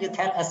can you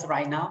tell us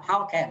right now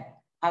how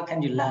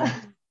can you learn?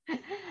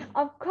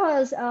 Of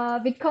course,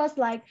 because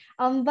like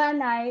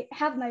when I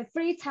have my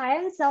free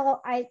time,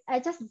 so I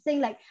just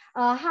think like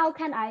how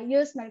can I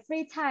use my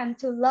free time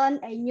to learn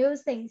a new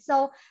thing.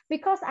 So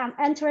because I'm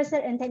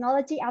interested in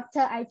technology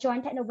after I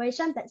joined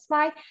Technovation, that's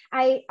why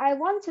I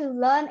want to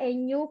learn a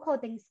new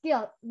coding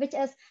skill, which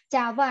is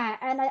Java,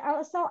 and I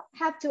also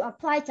have to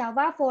apply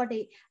Java for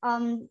the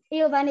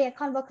 11-year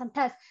Convo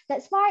contest.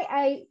 That's why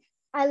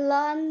I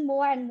learn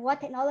more and more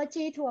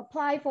technology to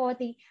apply for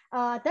the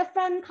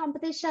different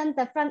competition,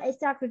 different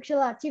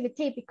extracurricular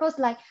activity. Because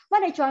like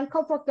when I joined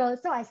Code for Girls,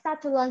 so I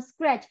start to learn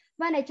Scratch.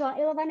 When I joined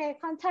 11-year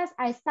contest,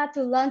 I start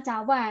to learn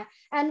Java.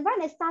 And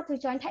when I start to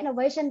join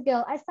Technovation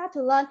Girl, I start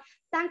to learn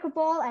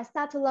Thankable, I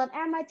start to learn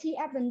MIT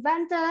App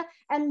Inventor,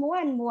 and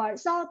more.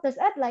 So that's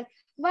it. Like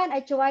when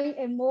I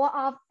join more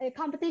of a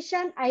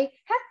competition, I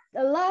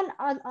have learned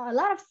a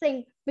lot of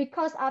things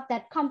because of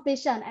that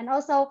competition. And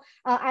also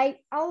I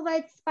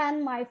always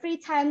spend my free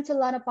time to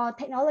learn about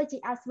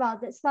technology as well.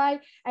 That's why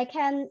I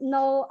can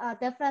know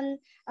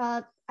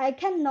I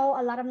can know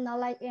a lot of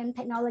knowledge in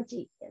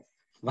technology. Yes.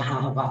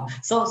 Wow.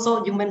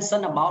 So you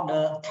mentioned about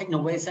the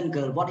Technovation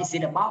Girl. What is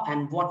it about,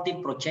 and what the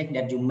project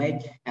that you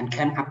made and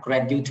can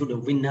upgrade you to the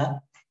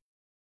winner?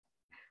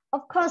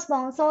 Of course,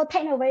 Bong. So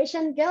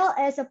Technovation Girl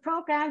is a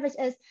program which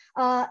is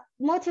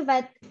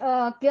motivate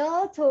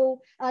girl to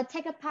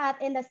take a part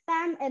in the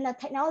STEM and the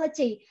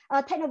technology.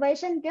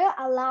 Technovation Girl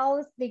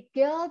allows the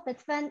girl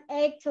between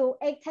 8 to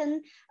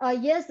 18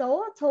 years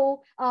old to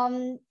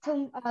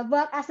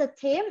work as a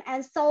team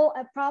and solve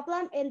a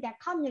problem in their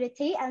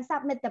community and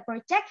submit the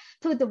project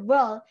to the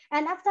world.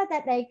 And after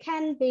that, they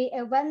can be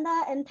a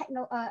winner in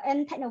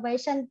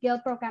Technovation Girl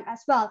program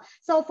as well.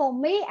 So for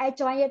me, I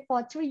joined it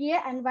for 2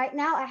 years, and right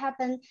now I have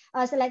been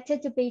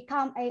selected to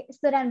become a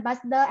student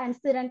ambassador and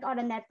student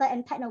coordinator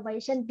in Technovation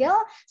Technovation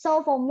Guild.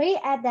 So for me,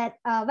 at that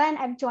when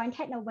I joined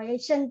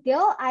Technovation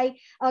Guild, I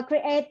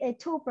create a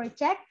two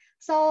project.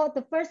 So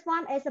the first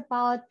one is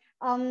about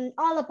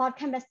all about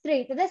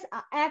chemistry. This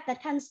app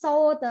that can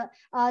solve the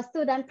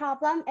student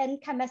problem in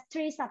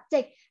chemistry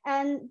subject.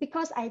 And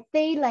because I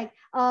think like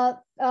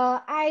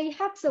I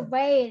have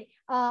surveyed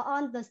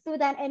on the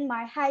student in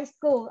my high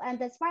school, and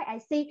that's why I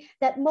see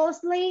that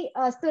mostly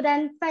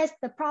students face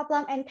the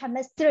problem in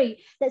chemistry.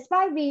 That's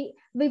why we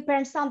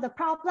brainstorm the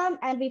problem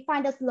and we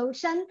find a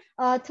solution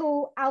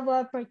to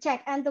our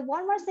project. And the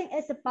one more thing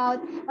is about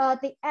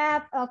the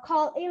app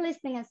called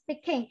e-listening and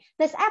speaking.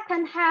 This app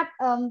can help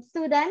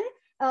students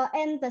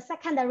in the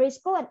secondary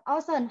school and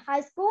also in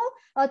high school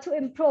to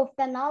improve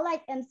the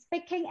knowledge in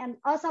speaking and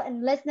also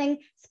in listening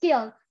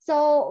skill.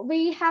 So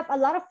we have a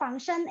lot of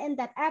function in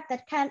that app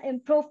that can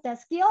improve the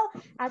skill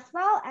as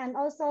well. And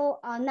also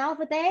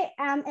nowadays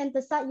I'm in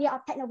the third year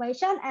of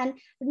Technovation, and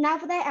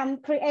nowadays I'm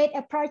create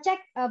a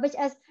project which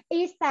is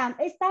eSTEM.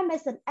 eSTEM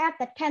is an app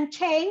that can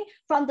change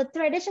from the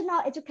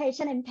traditional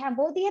education in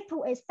Cambodia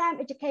to a STEM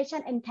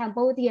education in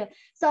Cambodia.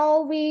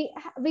 So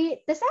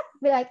this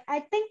app, I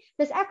think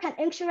this app can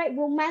encourage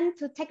women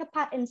to take a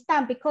part in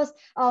STEM, because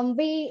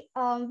we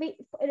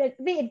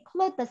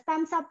include the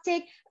STEM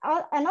subject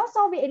and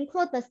also we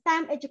include the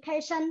STEM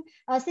education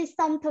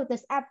system to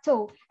this app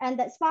too. And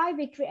that's why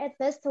we create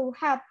this to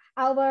help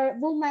our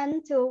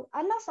women to,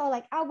 and also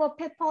like our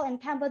people in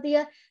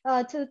Cambodia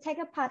to take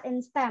a part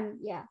in STEM.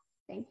 Yeah.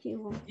 Thank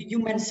you. You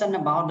mentioned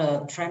about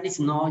the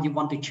traditional, you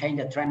want to change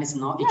the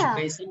traditional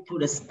education to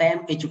the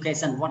STEM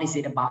education. What is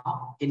it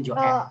about in your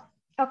app?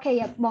 Okay,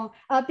 yeah, well,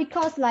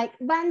 because like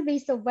when we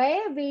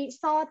survey, we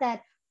saw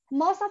that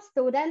most of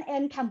students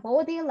in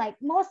Cambodia, like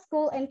most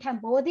school in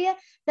Cambodia,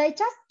 they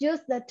just use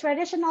the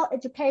traditional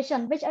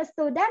education, which a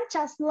student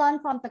just learn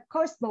from the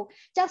course book,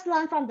 just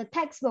learn from the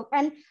textbook.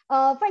 And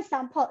for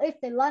example,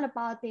 if they learn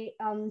about the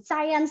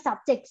science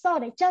subject, so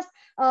they just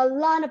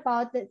learn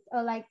about the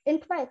like in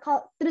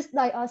called this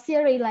like a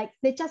series, like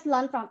they just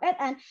learn from it,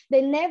 and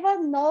they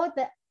never know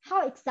the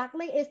how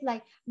exactly is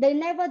like they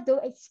never do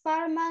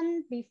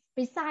experiment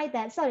beside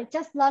that. So they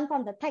just learn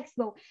from the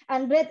textbook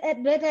and read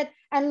it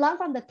and learn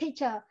from the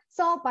teacher.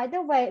 So by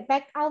the way,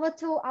 back over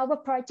to our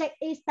project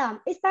eSTEM.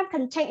 eSTEM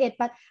can change it,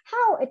 but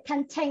how it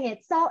can change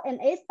it? So in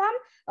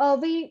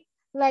eSTEM,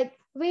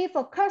 we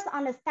focus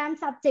on the STEM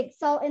subject.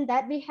 So in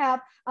that we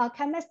have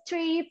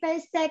chemistry,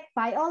 basic,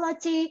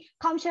 biology,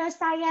 computer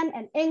science,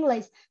 and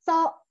English.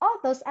 So all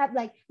those apps,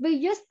 like we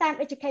use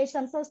STEM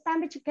education. So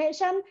STEM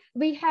education,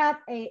 we have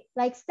a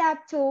like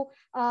step to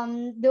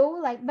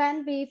do like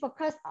when we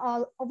focus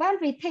on when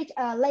we teach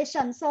a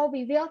lesson. So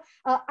we will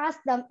ask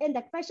them in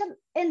that question,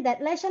 in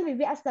that lesson, we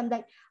will ask them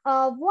like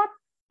what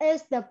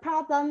is the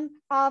problem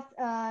of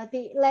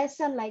the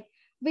lesson, like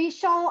we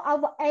show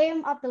our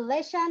aim of the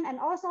lesson, and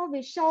also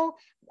we show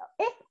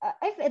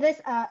if it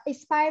is an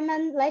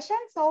experiment lesson,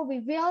 so we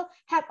will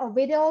have a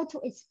video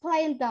to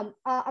explain them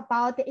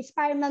about the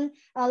experiment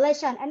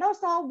lesson, and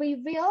also we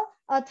will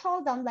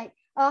tell them like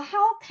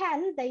how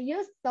can they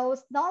use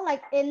those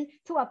knowledge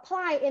to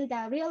apply in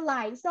their real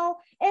life. So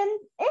in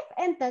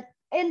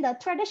the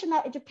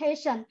traditional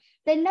education,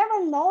 they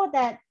never know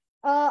that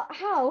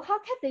how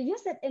can they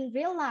use it in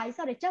real life.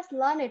 So they just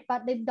learn it,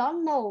 but they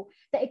don't know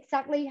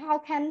exactly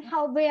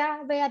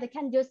where they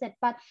can use it.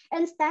 But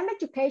in STEM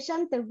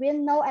education, they will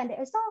know, and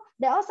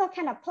they also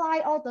can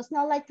apply all those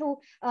knowledge to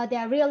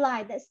their real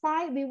life. That's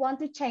why we want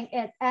to change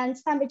it. And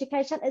STEM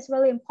education is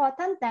really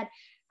important that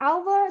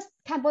our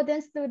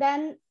Cambodian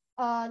students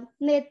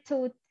need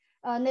to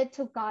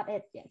got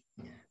it. Yes.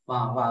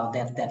 Wow,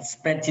 that's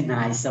pretty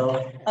nice.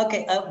 So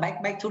okay,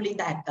 back to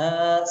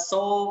Linda.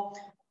 So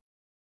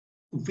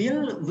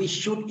we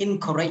should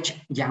encourage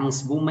young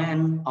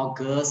women or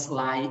girls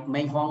like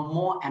Mei Huang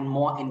more and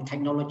more in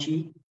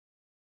technology?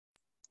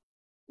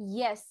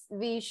 Yes,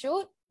 we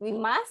should. We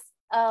must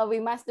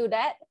do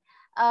that.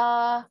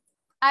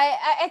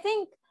 I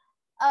think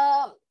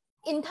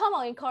in terms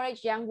of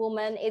encourage young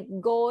women, it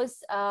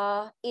goes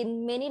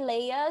in many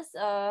layers,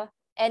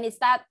 and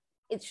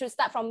it should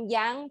start from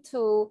young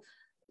to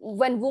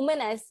when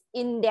women is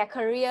in their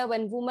career,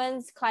 when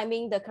women's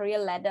climbing the career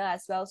ladder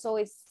as well. So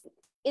it's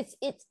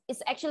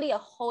actually a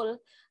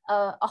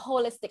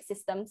holistic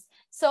systems.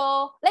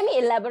 So let me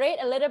elaborate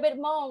a little bit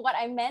more on what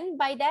I meant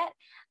by that.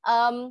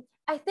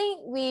 I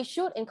think we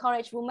should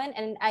encourage women,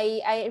 and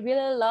I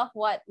really love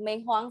what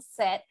Meng Huang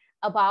said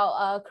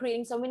about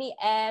creating so many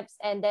apps,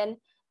 and then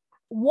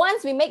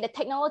once we make the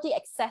technology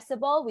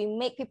accessible, we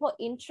make people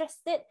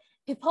interested,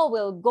 people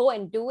will go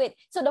and do it.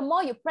 So the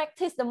more you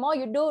practice, the more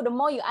you do, the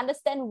more you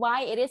understand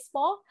why it is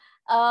for,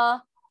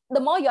 the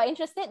more you're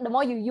interested, the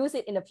more you use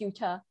it in the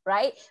future,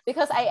 right?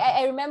 Because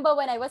I remember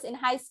when I was in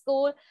high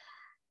school,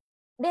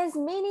 there's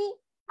many,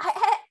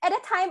 at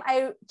that time,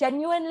 I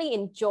genuinely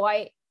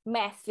enjoy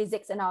math,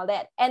 physics, and all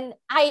that. And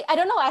I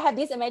don't know, I have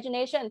this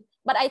imagination,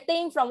 but I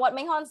think from what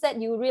Meng Hon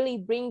said, you really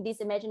bring this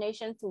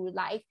imagination to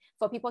life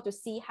for people to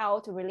see how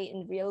to relate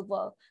in real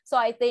world. So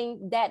I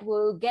think that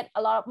will get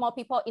a lot more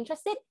people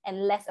interested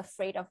and less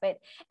afraid of it.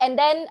 And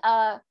then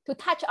to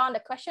touch on the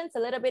questions a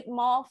little bit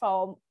more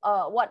from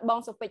what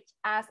Bong Sopich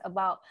asked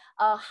about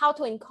how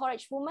to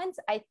encourage women,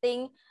 I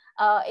think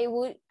I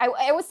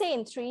would say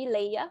in 3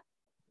 layers.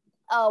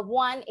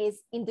 One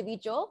is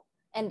individual,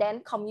 and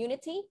then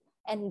community,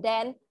 and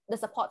then the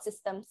support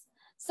systems.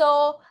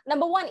 So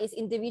number 1 is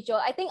individual.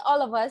 I think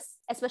all of us,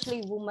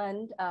 especially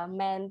women,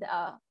 men,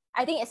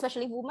 I think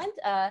especially women,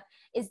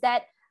 is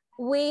that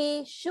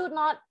we should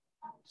not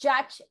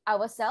judge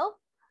ourselves.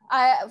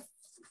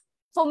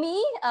 For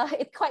me,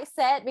 it's quite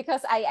sad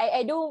because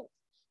I do,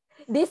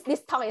 this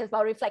talk is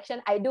about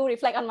reflection. I do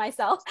reflect on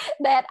myself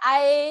that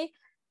I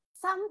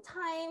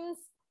sometimes,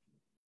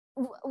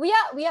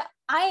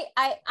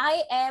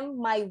 I am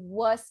my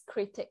worst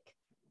critic.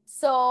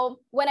 So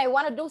when I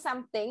want to do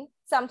something,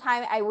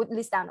 sometimes I would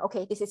list down,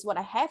 okay, this is what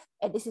I have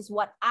and this is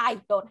what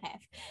I don't have.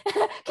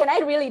 Can I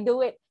really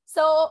do it?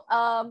 So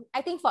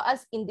I think for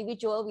us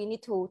individual, we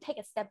need to take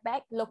a step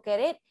back, look at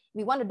it.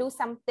 We want to do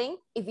something.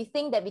 If we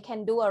think that we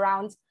can do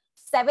around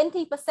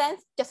 70%,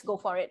 just go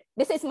for it.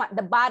 This is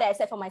the bar that I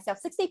set for myself,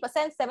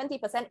 60%,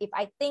 70%. If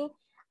I think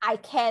I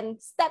can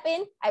step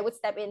in, I would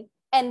step in.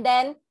 And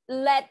then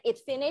let it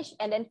finish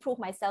and then prove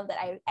myself that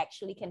I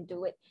actually can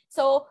do it.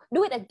 So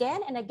do it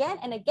again and again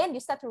and again. You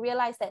start to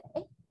realize that,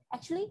 hey,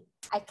 actually,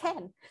 I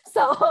can.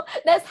 So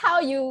that's how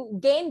you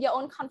gain your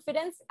own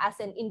confidence as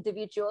an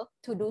individual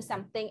to do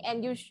something.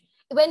 And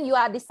when you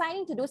are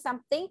deciding to do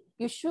something,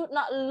 you should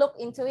not look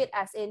into it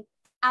as in,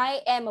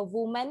 I am a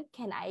woman,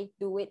 can I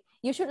do it?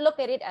 You should look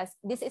at it as,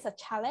 this is a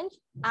challenge.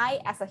 I,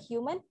 as a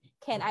human,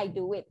 can I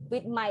do it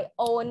with my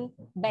own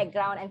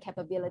background and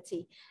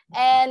capability?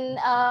 And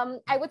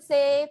I would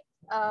say,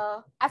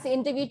 as an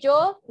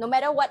individual, no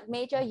matter what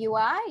major you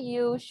are,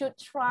 you should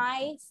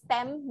try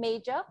STEM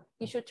major.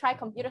 You should try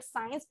computer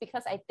science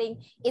because I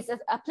think it's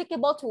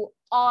applicable to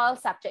all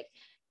subjects.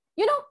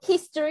 You know,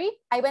 history,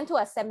 I went to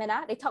a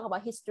seminar, they talk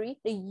about history.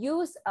 They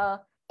use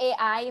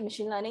AI,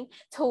 machine learning,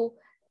 to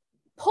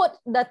put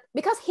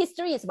because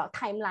history is about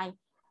timeline,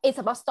 it's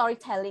about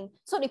storytelling.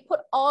 So they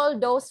put all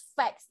those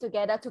facts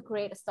together to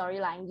create a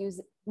storyline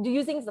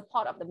using the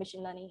support of the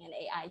machine learning and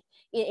AI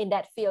in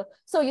that field.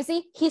 So you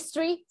see,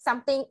 history,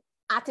 something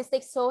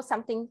artistic, so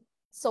something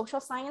social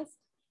science.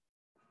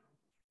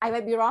 I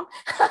might be wrong.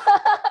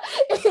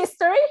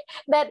 History,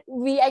 that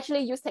we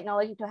actually use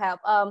technology to help.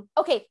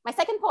 Okay, my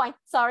second point,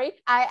 sorry,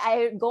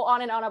 I go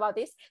on and on about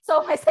this.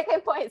 So my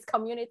second point is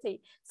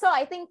community. So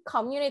I think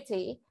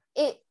community,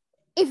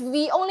 if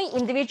we only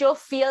individual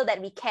feel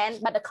that we can,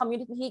 but the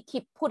community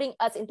keep putting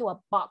us into a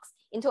box,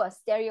 into a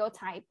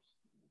stereotype,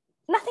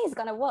 nothing is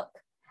gonna work.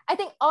 I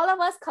think all of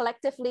us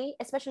collectively,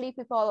 especially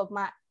people of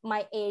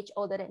my age,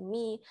 older than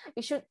me,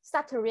 we should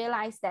start to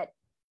realize that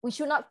we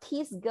should not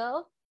tease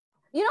girls.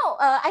 You know,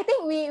 I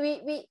think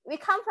we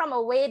come from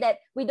a way that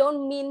we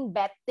don't mean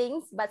bad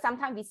things, but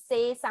sometimes we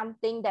say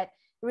something that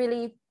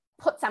really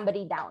put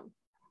somebody down.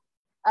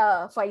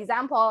 For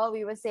example,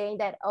 we were saying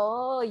that,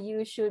 oh,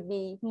 you should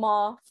be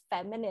more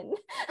feminine.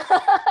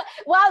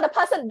 While the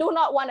person do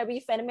not want to be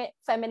feminine.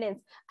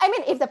 I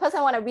mean, if the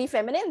person want to be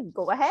feminine,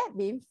 go ahead,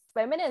 be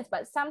feminine.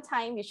 But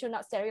sometimes we should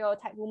not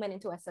stereotype women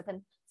into a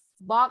certain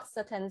box,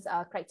 certain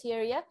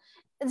criteria.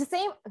 It's the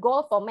same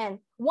goal for men.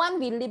 One,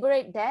 we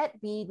liberate that.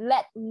 We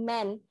let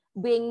men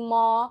being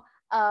more,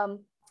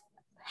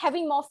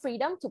 having more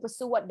freedom to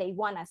pursue what they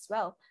want as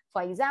well.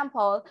 For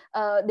example,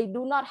 they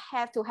do not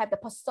have to have the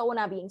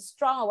persona being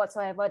strong or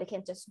whatsoever. They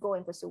can just go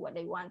and pursue what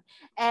they want.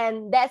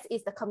 And that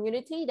is the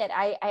community that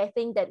I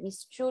think that we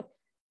should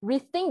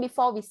rethink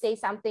before we say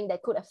something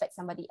that could affect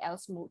somebody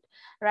else's mood,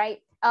 right?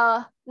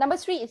 Number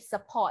 3 is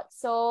support.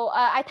 So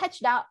I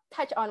touched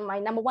on my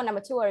number 1, number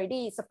 2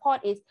 already.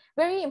 Support is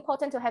very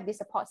important to have this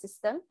support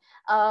system.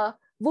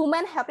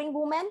 Women helping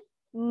women,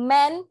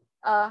 men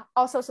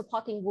also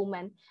supporting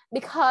women,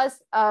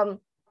 because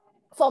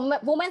for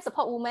women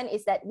support women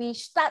is that we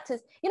start to,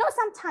 you know,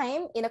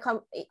 sometime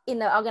in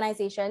the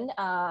organization,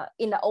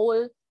 in the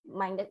old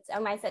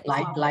mindset,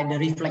 like the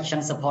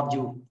reflection support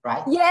you,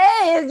 right?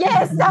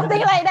 Yes,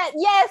 something like that.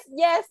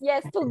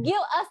 Yes, to give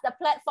us the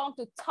platform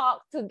to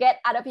talk, to get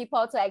other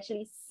people to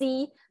actually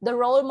see the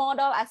role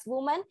model as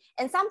women.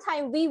 And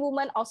sometimes we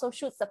women also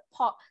should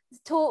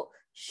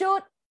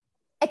should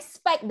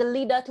expect the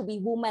leader to be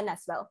woman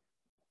as well.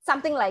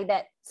 Something like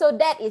that. So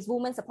that is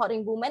women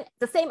supporting women,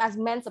 the same as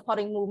men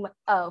supporting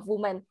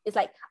women. It's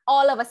like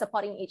all of us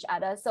supporting each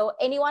other. So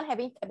anyone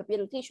having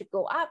capability should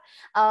go up.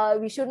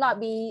 We should not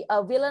be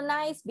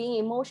villainized, being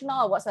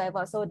emotional or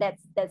whatsoever. So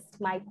that's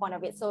my point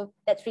of it. So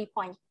that's 3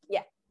 points.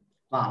 Yeah.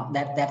 Wow,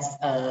 that's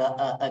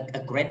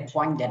a great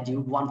point, that you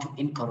want to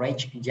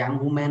encourage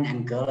young women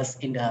and girls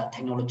in the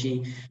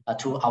technology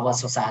to our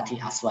society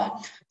as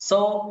well.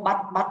 So,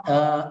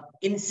 but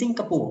in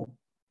Singapore,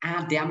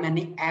 are there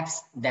many apps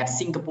that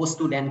Singapore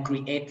students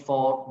create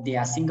for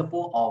their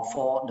Singapore or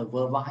for the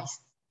worldwide?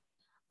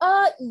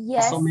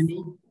 Yes. So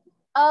many.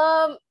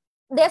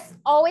 There's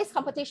always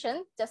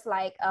competition, just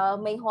like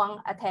Mei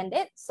Huang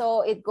attended.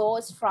 So it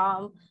goes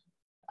from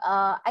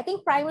I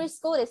think primary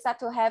school, they start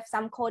to have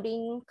some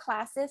coding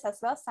classes as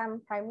well,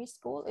 some primary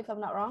school, if I'm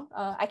not wrong.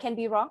 I can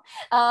be wrong.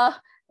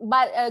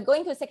 But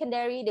going to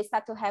secondary, they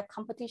start to have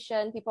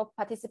competition, people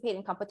participate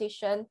in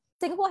competition.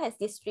 Singapore has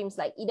these streams,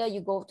 like either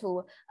you go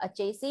to a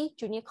JC,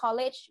 junior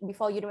college,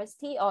 before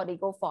university, or they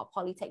go for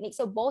polytechnic.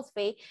 So both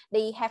way,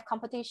 they have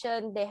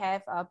competition, they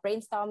have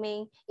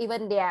brainstorming,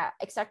 even their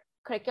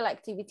extracurricular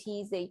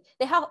activities, they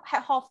have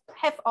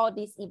all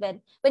these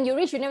events. When you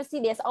reach university,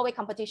 there's always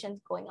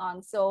competitions going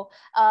on. So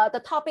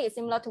the topic is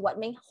similar to what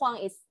Mei Huang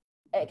is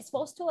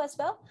exposed to as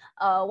well.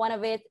 One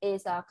of it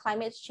is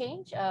climate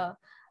change.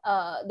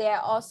 There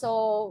are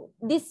also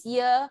this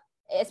year,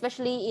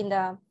 especially in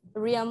the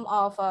realm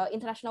of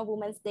International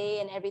Women's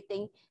Day and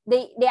everything,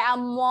 there are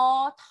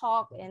more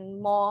talk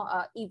and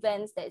more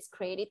events that is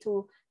created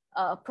to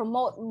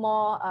promote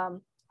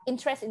more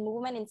interest in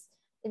movement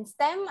in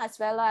STEM, as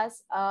well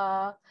as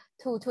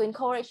to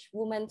encourage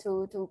women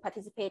to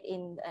participate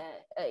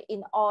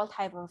in all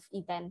type of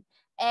event.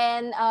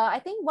 And I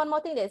think one more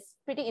thing that's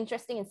pretty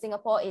interesting in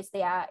Singapore is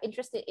they are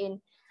interested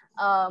in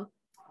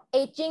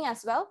aging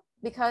as well,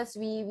 because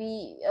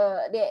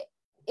they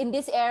in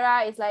this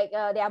era, it's like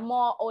there are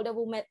more older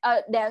women,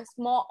 there's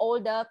more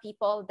older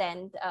people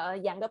than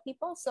younger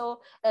people.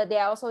 So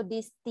there are also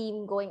this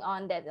theme going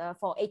on that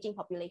for aging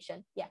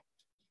population. Yeah.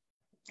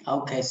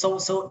 Okay, so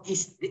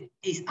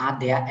are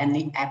there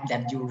any app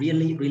that you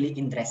really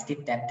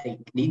interested that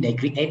they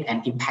create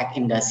an impact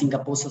in the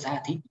Singapore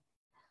society?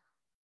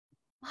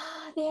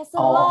 There's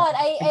a lot.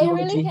 I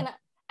really cannot.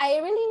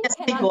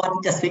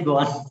 Just pick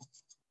one.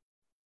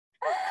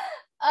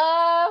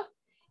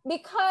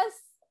 Because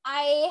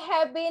I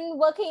have been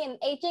working in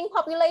aging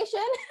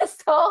population,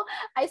 so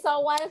I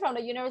saw one from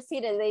the university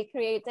that they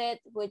created,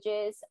 which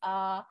is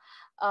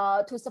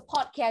to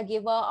support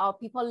caregiver or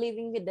people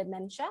living with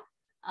dementia.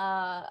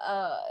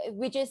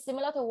 Which is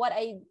similar to what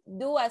I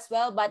do as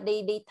well, but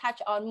they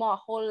touch on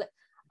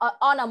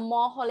on a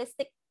more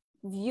holistic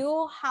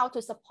view how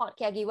to support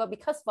caregiver,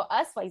 because for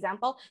us, for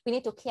example, we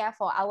need to care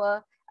for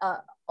our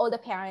older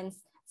parents.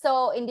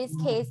 So in this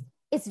case,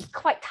 it's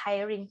quite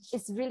tiring.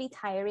 It's really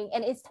tiring,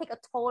 and it's take a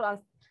toll on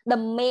the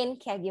main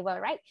caregiver,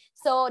 right?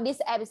 So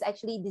this app is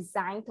actually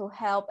designed to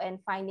help and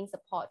finding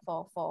support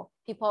for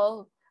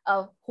people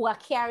who are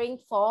caring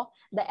for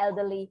the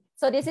elderly.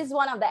 So this is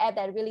one of the apps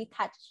that really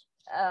touched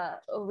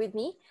with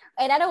me.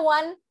 Another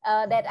one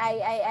that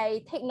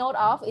I take note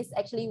of is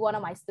actually one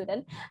of my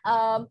students.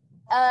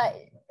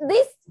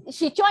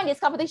 She joined this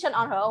competition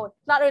on her own,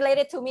 not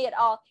related to me at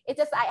all. It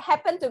just I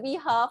happened to be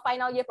her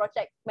final year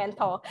project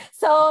mentor.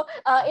 So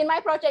in my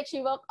project,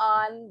 she worked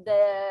on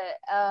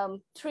the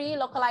tree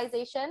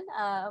localization,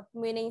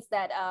 meaning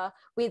that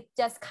with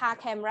just car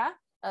camera,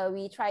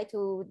 we try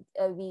to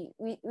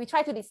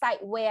decide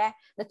where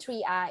the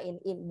tree are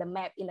in the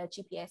map, in the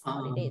GPS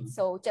coordinate.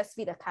 So just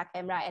with the car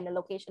camera and the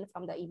location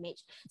from the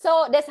image.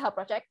 So that's her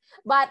project.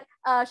 But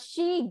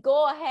she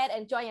go ahead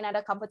and join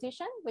another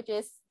competition, which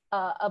is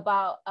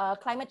about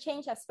climate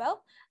change as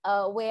well,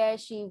 where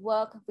she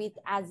worked with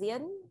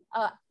ASEAN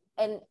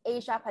and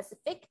Asia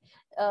Pacific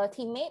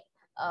teammate.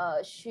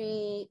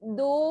 She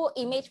do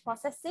image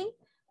processing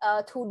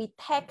to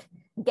detect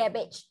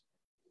garbage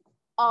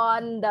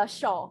on the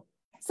shore.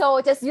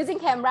 So just using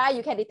camera,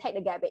 you can detect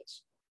the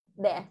garbage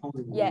there.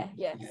 Yeah.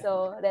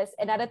 So that's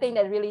another thing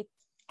that really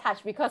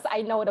touched, because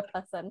I know the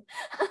person.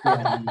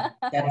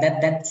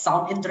 that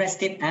sounds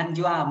interesting, and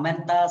you are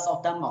mentors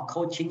of them or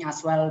coaching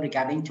as well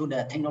regarding to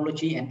the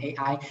technology and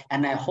AI.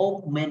 And I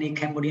hope many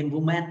Cambodian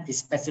women,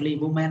 especially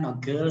women or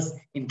girls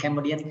in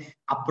Cambodian,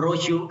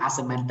 approach you as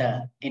a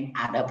mentor in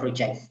other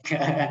projects.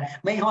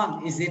 Mei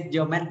Huang, is it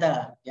your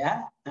mentor?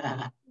 Yeah.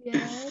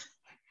 Yes.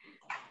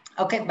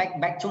 Okay,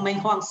 back to Mei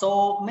Huang.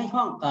 So Mei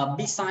Huang,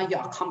 besides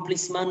your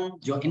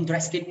accomplishment, you're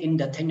interested in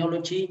the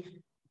technology.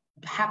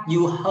 Have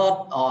you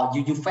heard or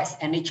you face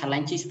any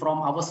challenges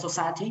from our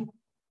society?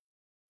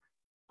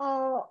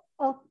 Oh,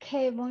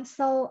 okay. Well,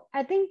 so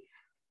I think,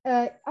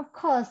 of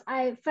course,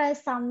 I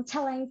face some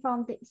challenge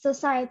from the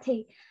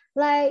society.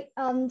 Like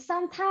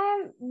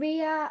sometimes we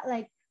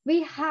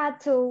had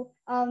to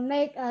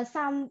make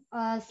some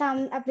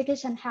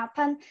application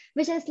happen,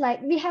 which is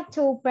like we have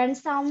to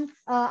brainstorm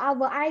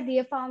our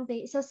idea from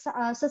the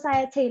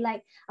society.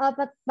 Like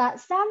but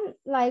some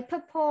like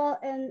people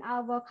in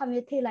our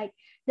community, like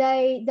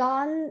they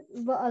don't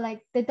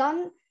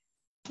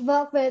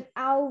work with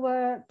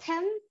our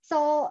team,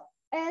 so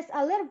it's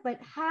a little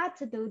bit hard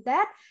to do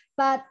that.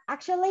 But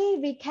actually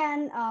we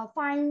can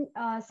find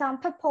some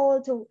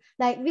people to,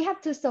 like, we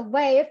have to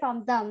survey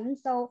from them.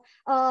 So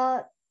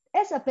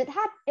it's a bit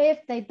hard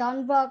if they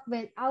don't work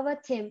with our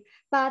team,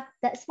 but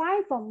that's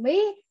fine for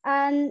me,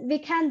 and we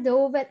can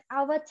do with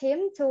our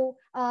team to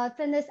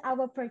finish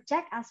our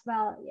project as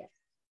well. Yes.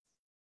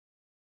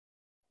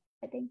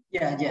 I think.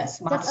 Yeah, yes.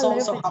 But Just a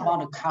little so bit how about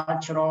the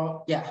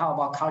cultural, how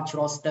about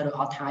cultural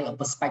stereotype or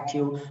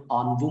perspective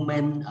on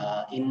women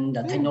in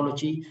the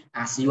technology?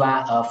 As you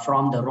are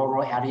from the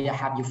rural area,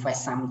 have you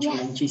faced some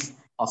challenges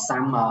or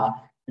some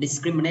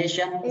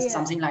discrimination,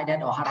 something like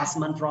that, or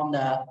harassment from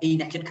the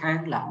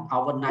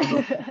our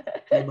neighborhood?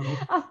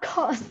 Of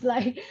course,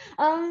 like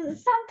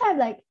sometimes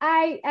like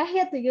I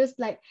hear to use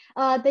like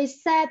they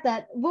said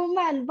that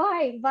woman,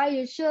 why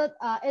you should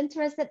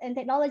interested in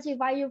technology,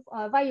 why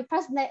you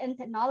passionate in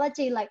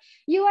technology, like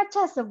you are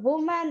just a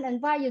woman,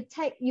 and why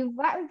you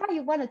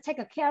want to take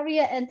a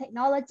career in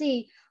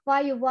technology,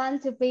 why you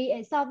want to be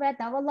a software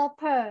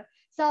developer.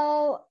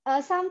 So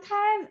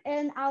sometimes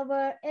in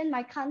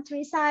my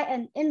countryside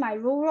and in my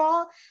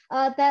rural,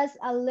 there's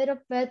a little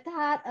bit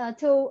hard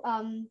to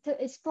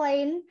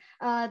explain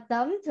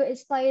to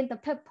explain the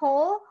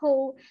people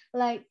who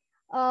like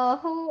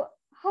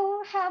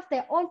who have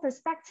their own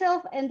perspective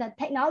in the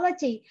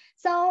technology.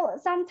 So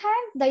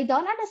sometimes they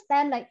don't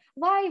understand like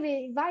why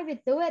we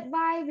do it,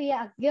 why we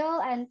are a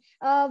girl and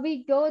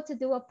we go to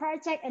do a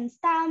project in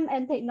STEM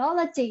and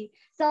technology.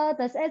 So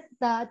this is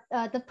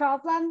the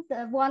problem,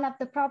 one of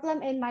the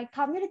problem in my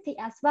community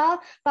as well.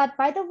 But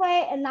by the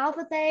way, and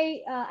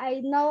nowadays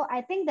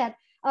I think that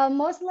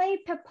mostly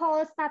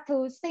people start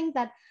to think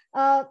that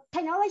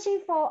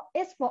technology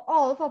is for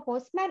all, for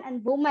both men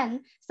and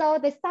women. So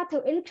they start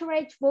to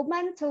encourage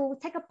women to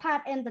take a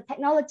part in the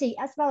technology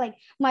as well. Like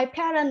my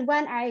parents,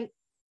 when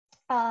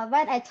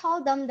I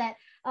told them that,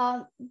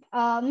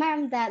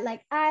 ma'am, that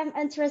like I'm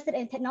interested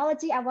in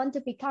technology, I want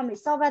to become a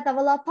software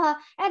developer,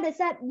 and they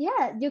said,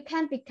 yeah, you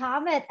can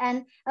become it.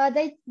 And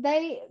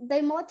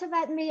they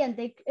motivate me and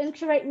they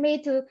encourage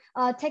me to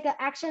take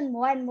action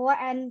more and more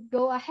and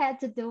go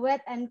ahead to do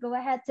it and go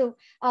ahead to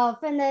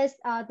finish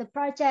the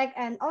project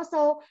and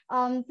also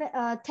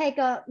take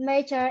a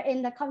major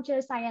in the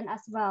computer science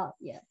as well.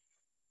 Yeah.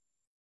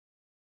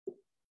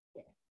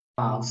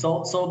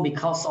 So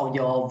because of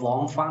your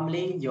warm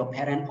family, your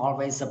parents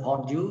always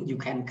support you, you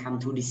can come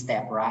to this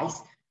step, right?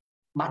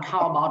 But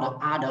how about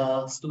the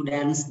other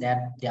students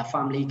that their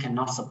family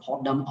cannot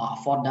support them or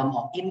afford them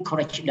or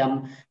encourage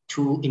them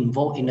to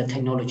involve in the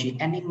technology?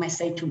 Any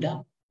message to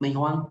them, Mei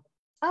Huang?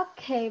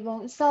 Okay,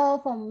 well, so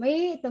for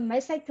me, the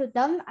message to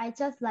them, I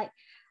just like,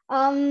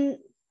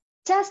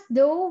 just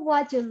do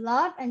what you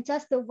love and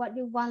just do what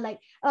you want. Like,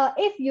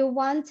 if you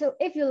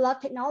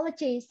love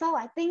technology, so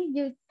I think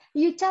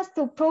you just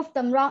to prove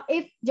them wrong.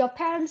 If your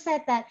parents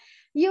said that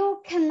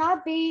you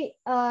cannot be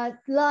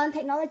learn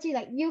technology,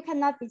 like you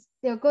cannot be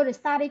go to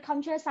study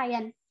computer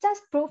science,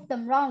 just prove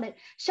them wrong. Like,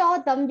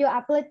 show them your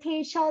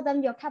ability, show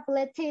them your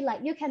capability.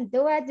 Like you can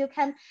do it.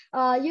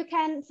 You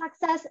can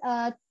success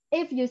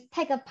if you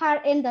take a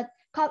part in the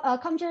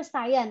computer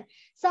science.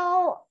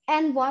 So,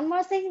 and one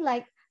more thing,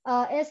 like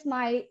is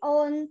my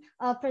own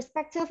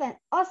perspective and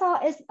also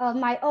is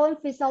my own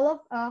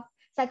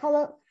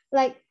psychology.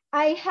 Like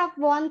I have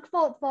one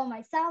quote for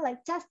myself,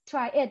 like just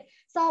try it.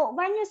 So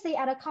when you see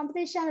at a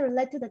competition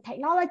related to the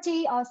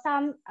technology or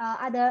some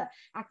other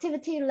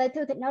activity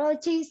related to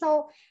technology,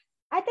 so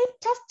I think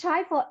just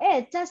try for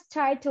it. Just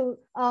try to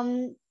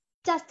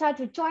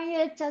join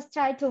it, just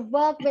try to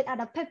work with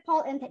other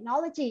people in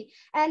technology.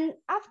 And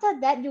after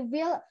that, you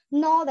will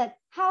know that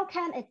how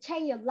can it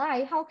change your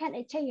life? How can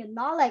it change your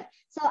knowledge?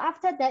 So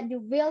after that, you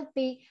will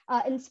be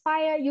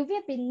inspired. You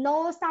will be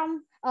know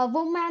some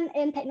women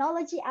in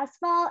technology as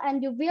well.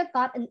 And you will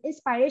got an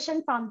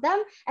inspiration from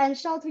them and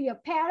show to your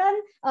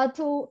parents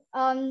to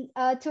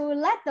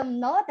let them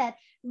know that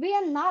we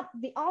are not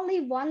the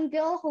only one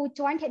girl who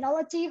joined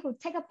technology, who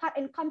take a part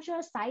in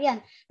computer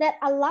science, that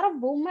a lot of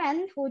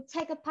women who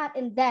take a part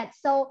in that.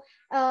 So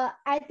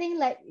I think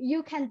like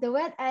you can do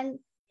it and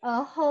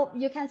hope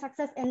you can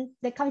success in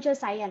the computer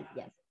science.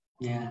 Yes.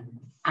 Yeah.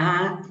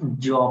 Are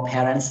your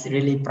parents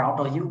really proud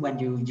of you when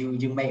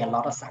you make a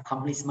lot of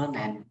accomplishment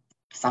and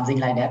something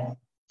like that?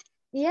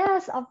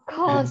 Yes, of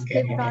course,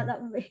 Okay. they're proud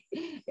of me.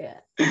 Yeah.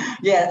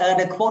 Yeah,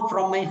 the quote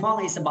from Mei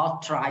Huang is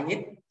about try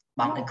it,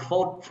 but the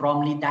quote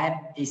from Lee Dad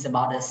is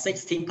about the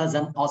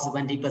 60% or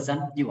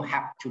 70% you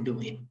have to do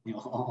it.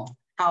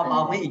 How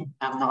about me?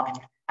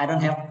 I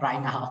don't have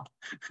right now.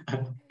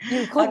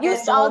 You could Okay,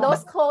 use all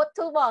those quotes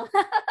too, Bong.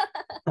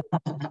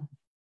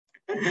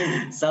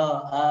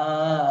 So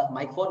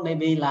my quote may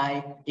be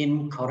like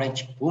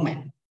encourage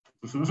women.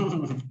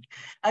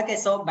 Okay,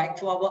 so back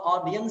to our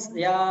audience.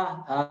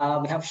 Yeah,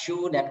 we have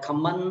Shu that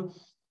comment.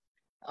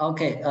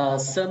 Okay,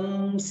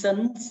 some she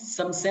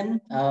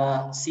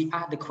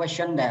asked the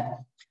question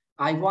that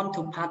I want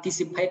to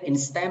participate in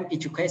STEM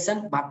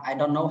education, but I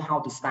don't know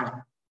how to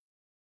start.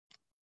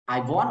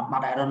 I want,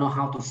 but I don't know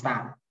how to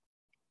start.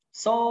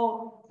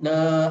 So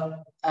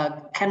the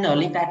can the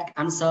lead that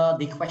answer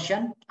the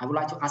question? I would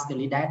like to ask the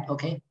lead that.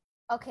 Okay.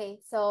 Okay,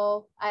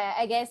 so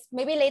I guess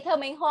maybe later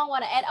Meng Huang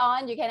want to add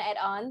on, you can add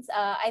on.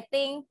 I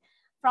think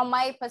from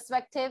my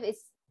perspective, is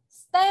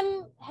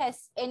STEM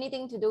has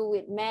anything to do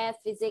with math,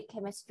 physics,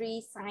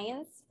 chemistry,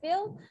 science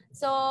field.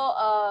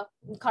 So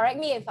correct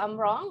me if I'm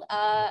wrong.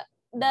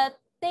 The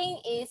thing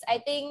is, I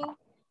think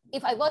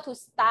if I were to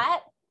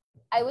start,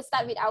 I would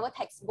start with our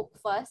textbook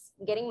first,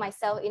 getting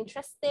myself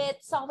interested,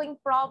 solving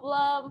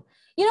problem.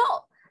 You know,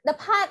 the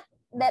part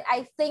that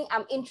I think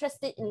I'm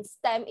interested in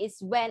STEM is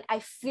when I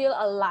feel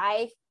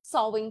alive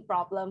solving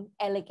problem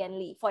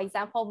elegantly. For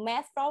example,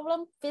 math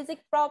problem,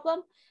 physics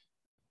problem.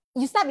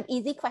 You start with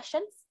easy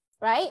questions,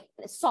 right?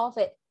 Solve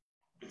it.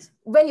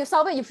 When you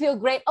solve it, you feel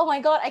great. Oh my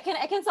God, I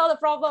can solve the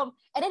problem.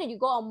 And then you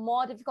go on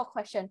more difficult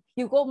question.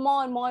 You go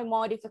more and more and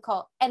more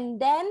difficult. And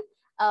then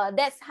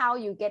that's how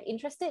you get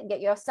interested,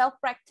 get yourself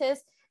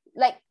practice.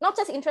 Like not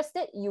just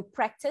interested, you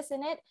practice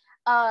in it.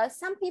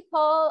 Some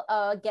people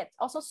get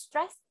also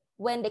stressed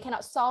when they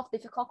cannot solve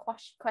difficult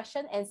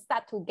question and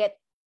start to get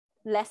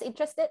less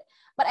interested.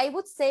 But I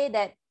would say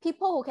that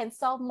people who can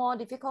solve more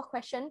difficult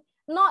question,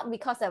 not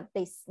because of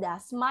they are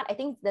smart. I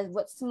think the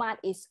word smart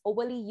is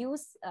overly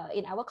used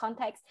in our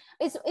context.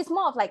 It's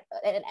more of like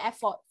an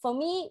effort. For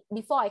me,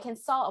 before I can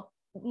solve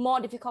a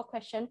more difficult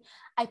question,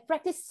 I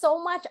practice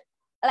so much,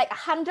 like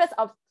hundreds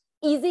of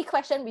easy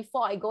question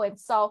before I go and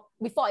solve,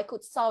 before I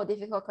could solve a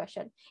difficult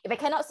question. If I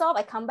cannot solve,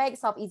 I come back,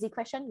 solve easy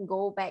question,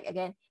 go back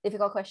again,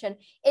 difficult question.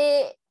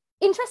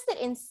 Interested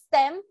in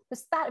STEM, to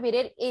start with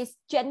it, is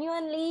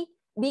genuinely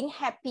being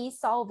happy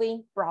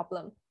solving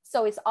problem.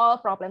 So it's all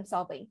problem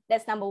solving.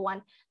 That's number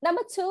one.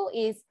 Number two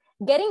is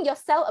getting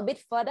yourself a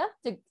bit further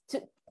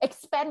to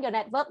expand your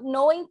network,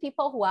 knowing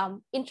people who are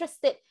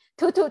interested,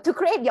 to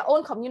create your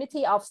own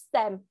community of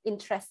STEM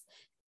interest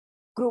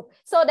group.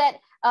 So that,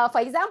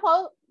 for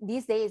example,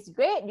 these days,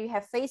 great, you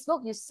have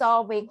Facebook, you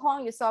saw Wei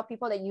Huang, you saw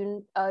people that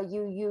you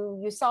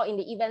saw in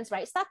the events,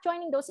 right? Start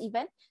joining those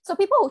events. So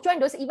people who join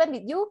those events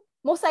with you,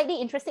 most likely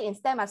interested in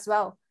STEM as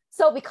well.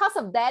 So because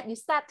of that, you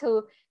start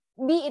to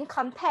be in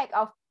contact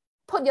of,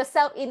 put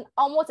yourself in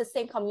almost the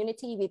same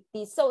community with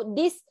these. So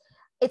this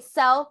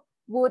itself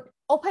would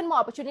open more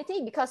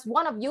opportunity, because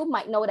one of you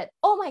might know that,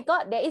 oh my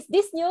God, there is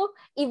this new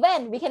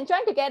event, we can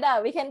join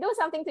together, we can do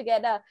something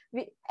together.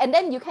 And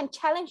then you can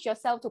challenge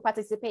yourself to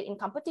participate in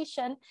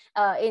competition,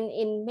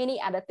 in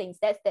many other things.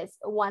 That's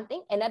one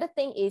thing. Another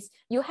thing is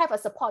you have a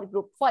support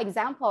group. For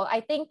example, I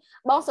think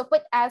Bong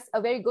Sopit asked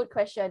a very good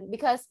question,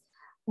 because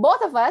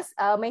both of us,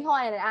 Meng Ho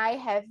and I,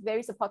 have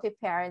very supportive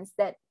parents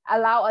that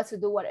allow us to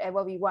do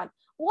whatever we want.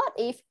 What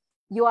if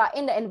you are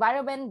in the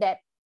environment that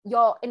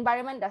your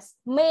environment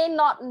may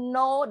not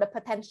know the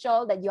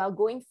potential that you are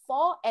going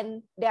for,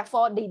 and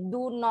therefore they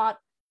do not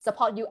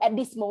support you at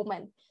this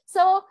moment?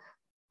 So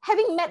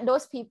having met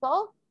those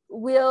people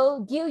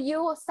will give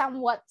you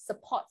somewhat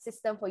support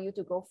system for you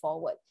to go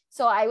forward.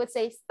 So I would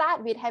say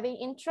start with having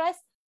interest,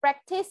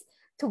 practice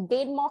to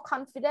gain more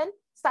confidence,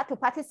 start to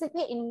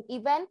participate in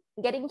event,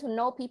 getting to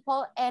know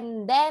people,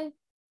 and then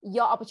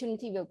your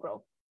opportunity will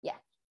grow. Yeah.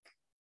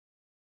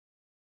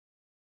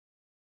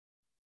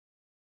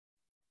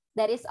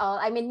 That is all.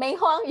 I mean, Mei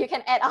Huang, you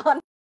can add on.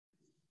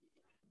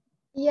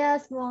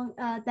 Yes, well,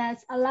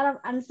 that's a lot of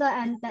answer,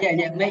 and that's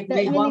Mei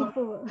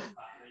meaningful.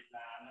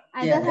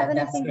 I don't have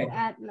anything great to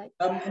add. Like,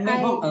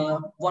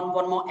 one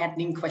more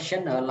adding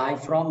question, like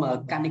from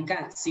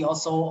Kanika. She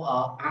also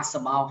asked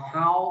about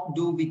how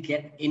do we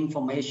get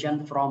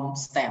information from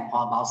STEM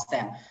or about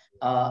STEM.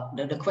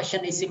 The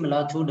question is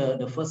similar to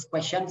the first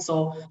question.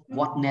 So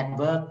what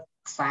network,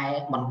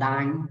 site,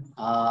 Bandang,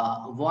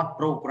 what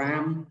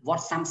program,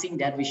 what something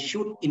that we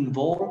should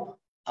involve,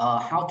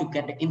 how to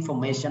get the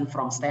information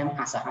from STEM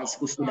as a high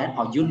school student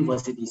or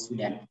university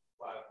student?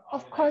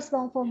 Of course,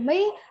 well, for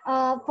me,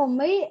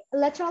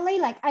 literally,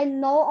 like I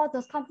know all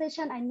those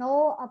competition. I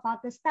know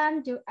about the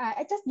STEM.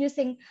 I just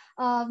using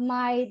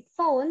my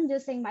phone,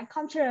 using my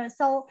computer.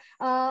 So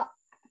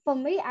for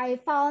me, I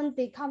found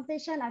the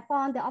competition. I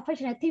found the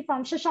opportunity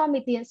from social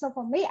media. So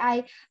for me,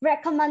 I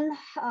recommend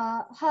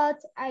her.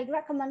 I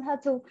recommend her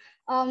to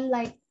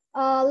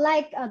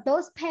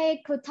those page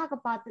could talk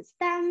about the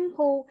STEM,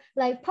 who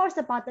like post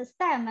about the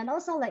STEM, and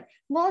also like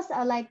most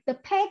like the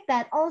page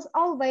that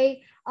always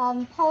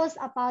post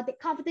about the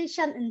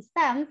competition in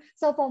STEM.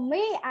 So for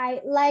me,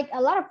 I like a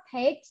lot of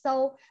page.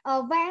 So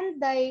when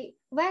they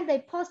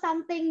post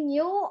something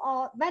new,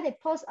 or when they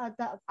post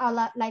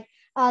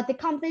the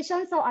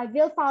competition, so I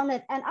will found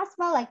it. And as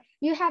well, like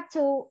you have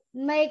to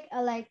make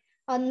a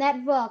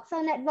network.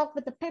 So network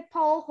with the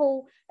people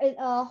who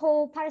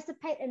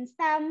participate in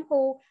STEM,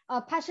 who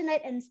are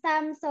passionate in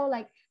STEM. So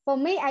like for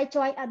me, I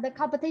joined at the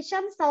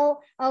competition.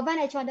 So when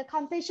I joined the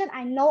competition,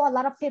 I know a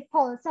lot of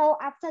people. So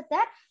after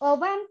that,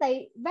 when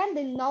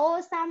they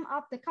know some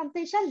of the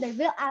competition,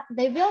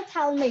 they will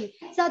tell me.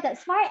 So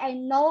that's why I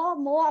know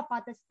more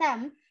about the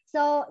STEM.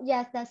 So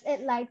yes, that's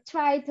it. Like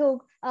try to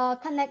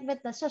connect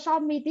with the social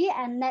media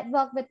and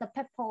network with the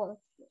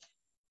people.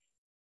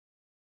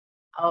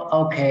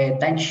 Oh, okay,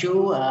 thank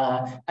you.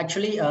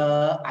 Actually,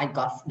 I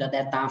got the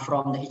data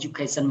from the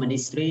Education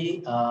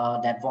Ministry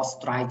that was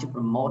trying to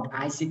promote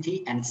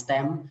ICT and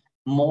STEM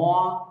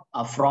more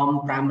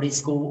from primary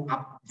school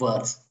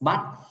upwards.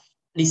 But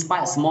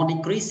despite a small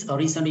decrease, a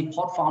recent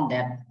report found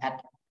that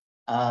at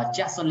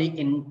just only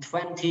in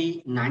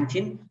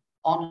 2019,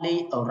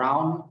 only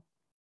around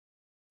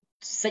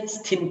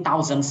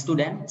 16,000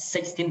 students,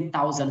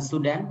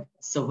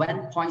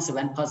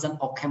 7.7%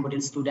 of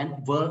Cambodian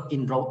students were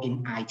enrolled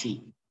in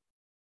IT,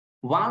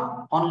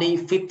 while only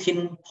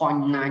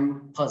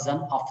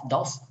 15.9% of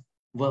those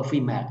were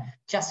female.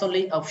 Just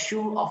only a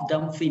few of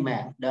them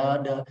female.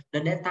 The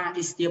data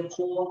is still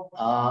poor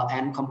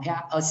and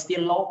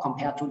still low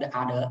compared to the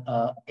other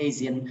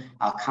Asian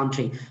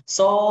country.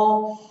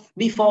 So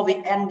before we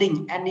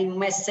ending, any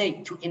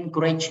message to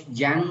encourage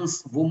young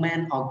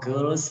women or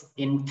girls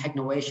in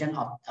innovation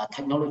or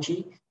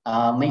technology,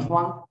 Mei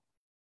Huang?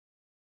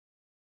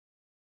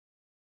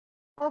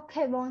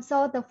 Okay, well,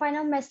 so the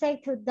final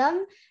message to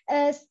them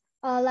is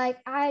like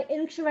I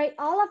encourage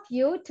all of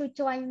you to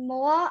join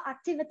more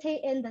activity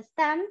in the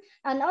STEM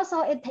and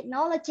also in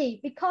technology,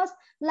 because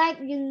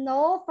like you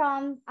know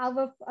from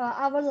our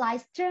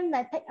live stream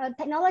that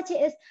technology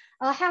is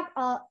have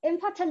an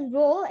important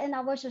role in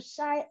our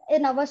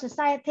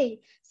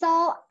society.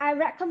 So I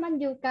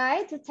recommend you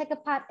guys to take a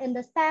part in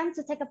the STEM,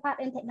 to take a part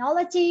in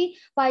technology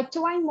by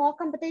joining more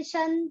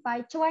competition,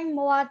 by joining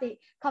more the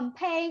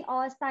campaign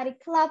or study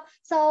club.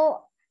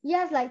 So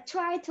yes, like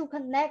try to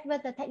connect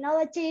with the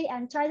technology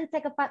and try to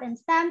take a part in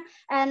STEM,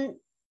 and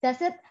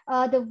that's it.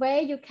 The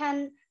way you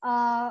can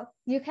got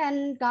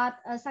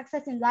a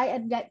success in life,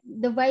 and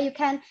the way you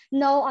can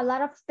know a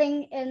lot of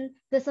things in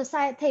the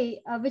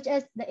society, which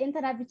is the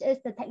internet, which is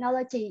the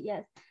technology.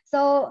 Yes.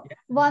 So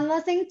one more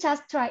thing,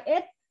 just try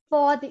it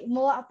for the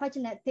more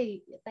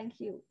opportunity. Thank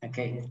you.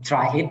 Okay,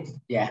 try it.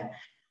 Yeah.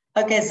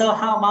 Okay, so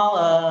how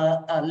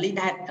about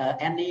Lynette,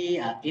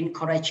 any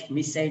encourage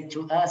message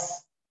to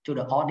us, to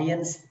the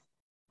audience?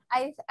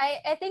 I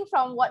think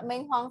from what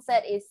Meng Huang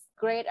said is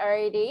great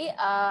already.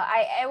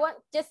 I want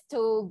just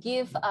to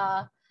give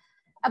a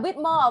bit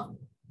more of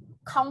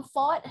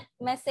comfort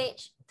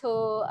message to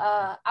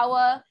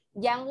our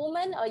young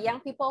women or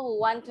young people who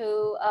want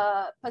to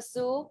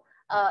pursue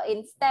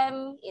in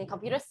STEM, in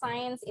computer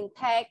science, in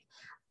tech.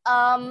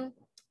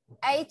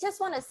 I just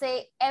want to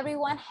say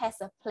everyone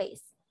has a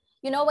place.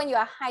 You know, when you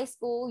are high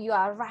school, you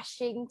are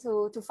rushing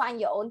to find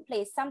your own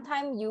place.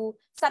 Sometimes you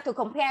start to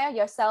compare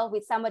yourself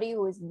with somebody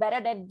who is better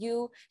than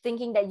you,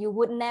 thinking that you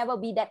would never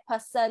be that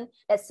person.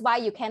 That's why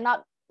you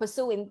cannot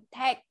pursue in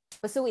tech,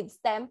 pursue in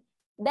STEM.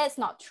 That's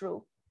not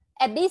true.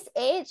 At this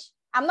age,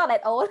 I'm not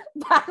that old,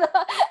 but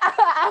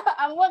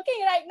I'm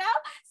working right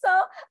now.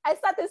 So I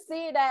start to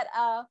see that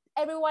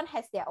everyone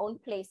has their own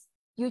place.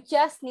 You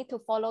just need to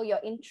follow your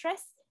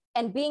interests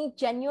and being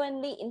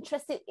genuinely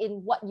interested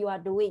in what you are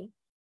doing.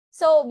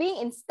 So being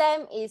in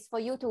STEM is for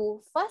you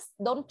to first,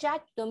 don't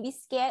judge, don't be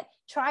scared,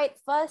 try it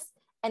first.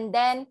 And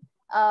then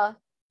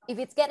if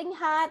it's getting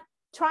hard,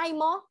 try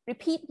more,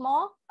 repeat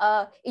more.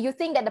 If you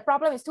think that the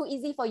problem is too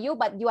easy for you,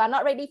 but you are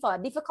not ready for a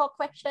difficult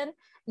question,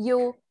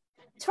 you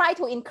try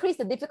to increase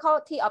the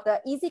difficulty of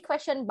the easy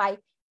question by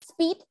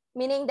speed,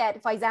 meaning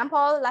that, for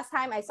example, last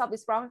time I solved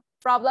this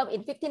problem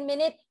in 15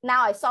 minutes,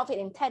 now I solve it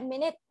in 10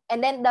 minutes.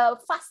 And then the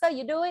faster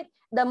you do it,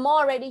 the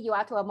more ready you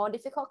are to a more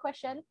difficult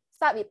question.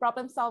 Start with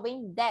problem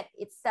solving. That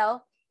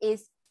itself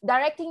is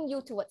directing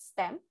you towards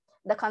STEM,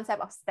 the concept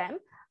of STEM.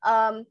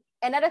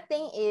 Another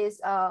thing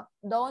is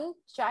don't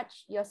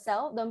judge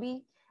yourself. Don't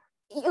be,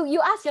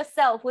 you ask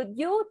yourself, would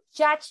you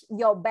judge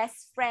your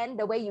best friend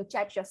the way you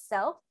judge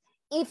yourself?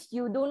 If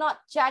you do not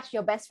judge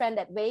your best friend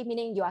that way,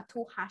 meaning you are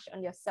too harsh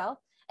on yourself.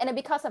 And then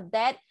because of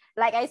that,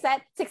 like I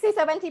said,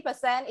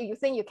 60-70%, if you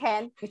think you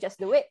can, you just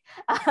do it.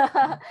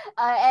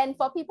 And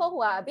for people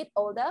who are a bit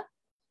older,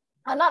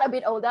 not a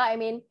bit older, I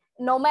mean,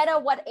 no matter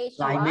what age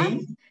like you are.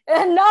 Me?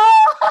 No,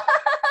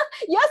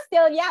 you're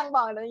still young,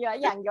 you're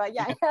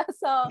young.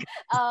 So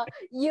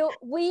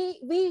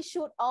we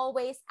should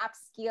always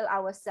upskill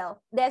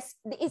ourselves.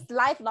 It's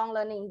lifelong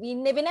learning. We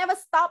never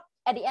stop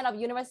at the end of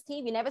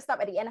university. We never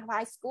stop at the end of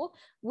high school.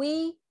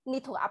 We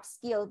need to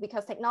upskill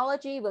because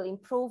technology will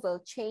improve, will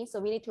change. So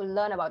we need to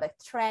learn about the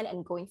trend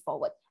and going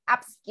forward.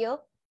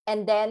 Upskill,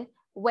 and then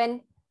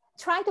when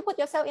trying to put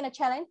yourself in a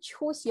challenge,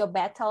 choose your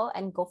battle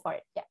and go for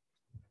it. Yeah.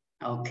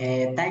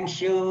 Okay, thank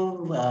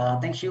you.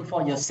 Thank you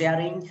for your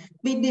sharing.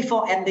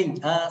 Before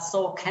ending,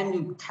 so can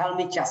you tell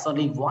me just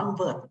only one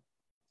word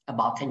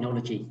about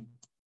technology?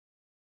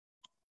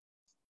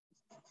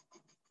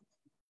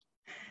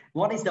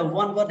 What is the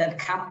one word that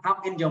comes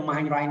up in your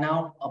mind right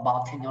now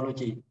about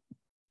technology?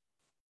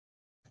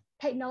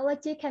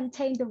 Technology can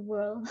change the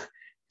world.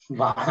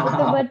 Wow.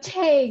 The word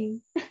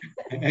change.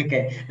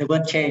 Okay, the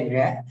word change,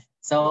 yeah.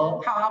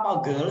 So how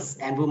about girls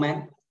and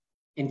women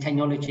in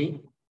technology?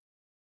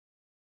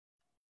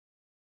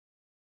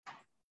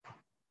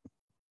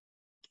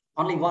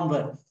 Only one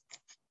word.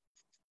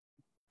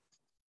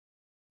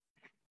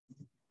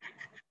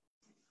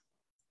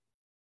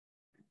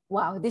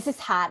 Wow, this is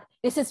hard.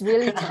 This is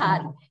really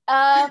hard.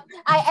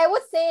 I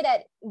would say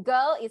that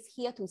girl is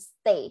here to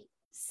stay.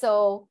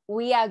 So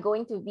we are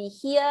going to be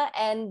here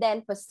and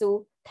then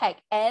pursue tech.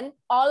 And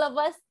all of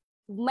us,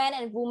 men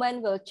and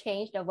women, will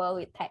change the world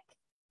with tech.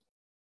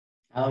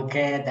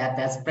 Okay,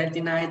 that's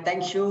pretty nice.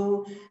 Thank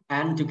you.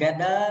 And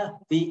together,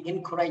 we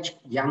encourage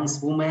young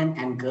women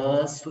and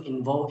girls to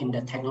involve in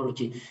the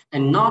technology.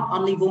 And not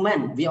only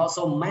women, we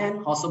also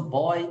men, also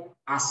boy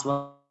as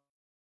well.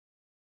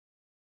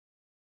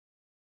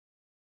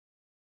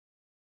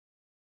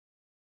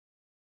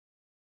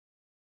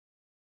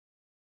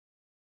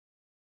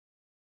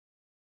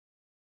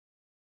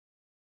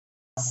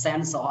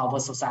 Sense of our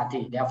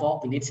society. Therefore,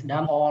 we need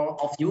them, all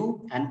of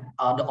you and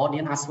the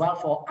audience as well,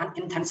 for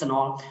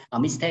unintentional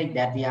mistake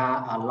that we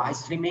are live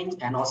streaming,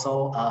 and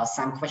also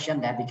some question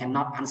that we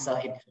cannot answer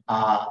it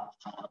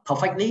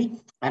perfectly.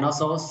 And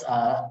also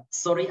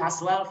sorry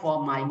as well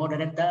for my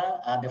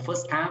moderator the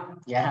first time.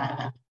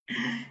 Yeah,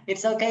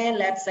 it's okay.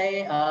 Let's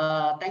say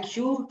thank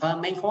you,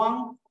 Mei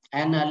Huang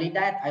and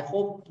Lidat. I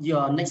hope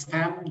your next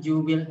time you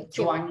will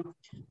join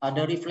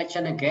the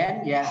reflection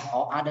again, yeah,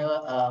 or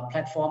other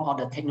platform or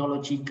the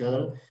technology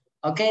girl.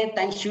 Okay,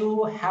 thank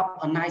you. Have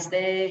a nice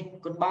day.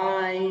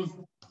 Goodbye.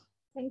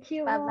 Thank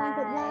you Bye all. bye.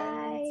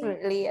 Goodbye.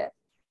 Absolutely.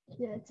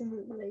 Yeah,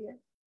 absolutely.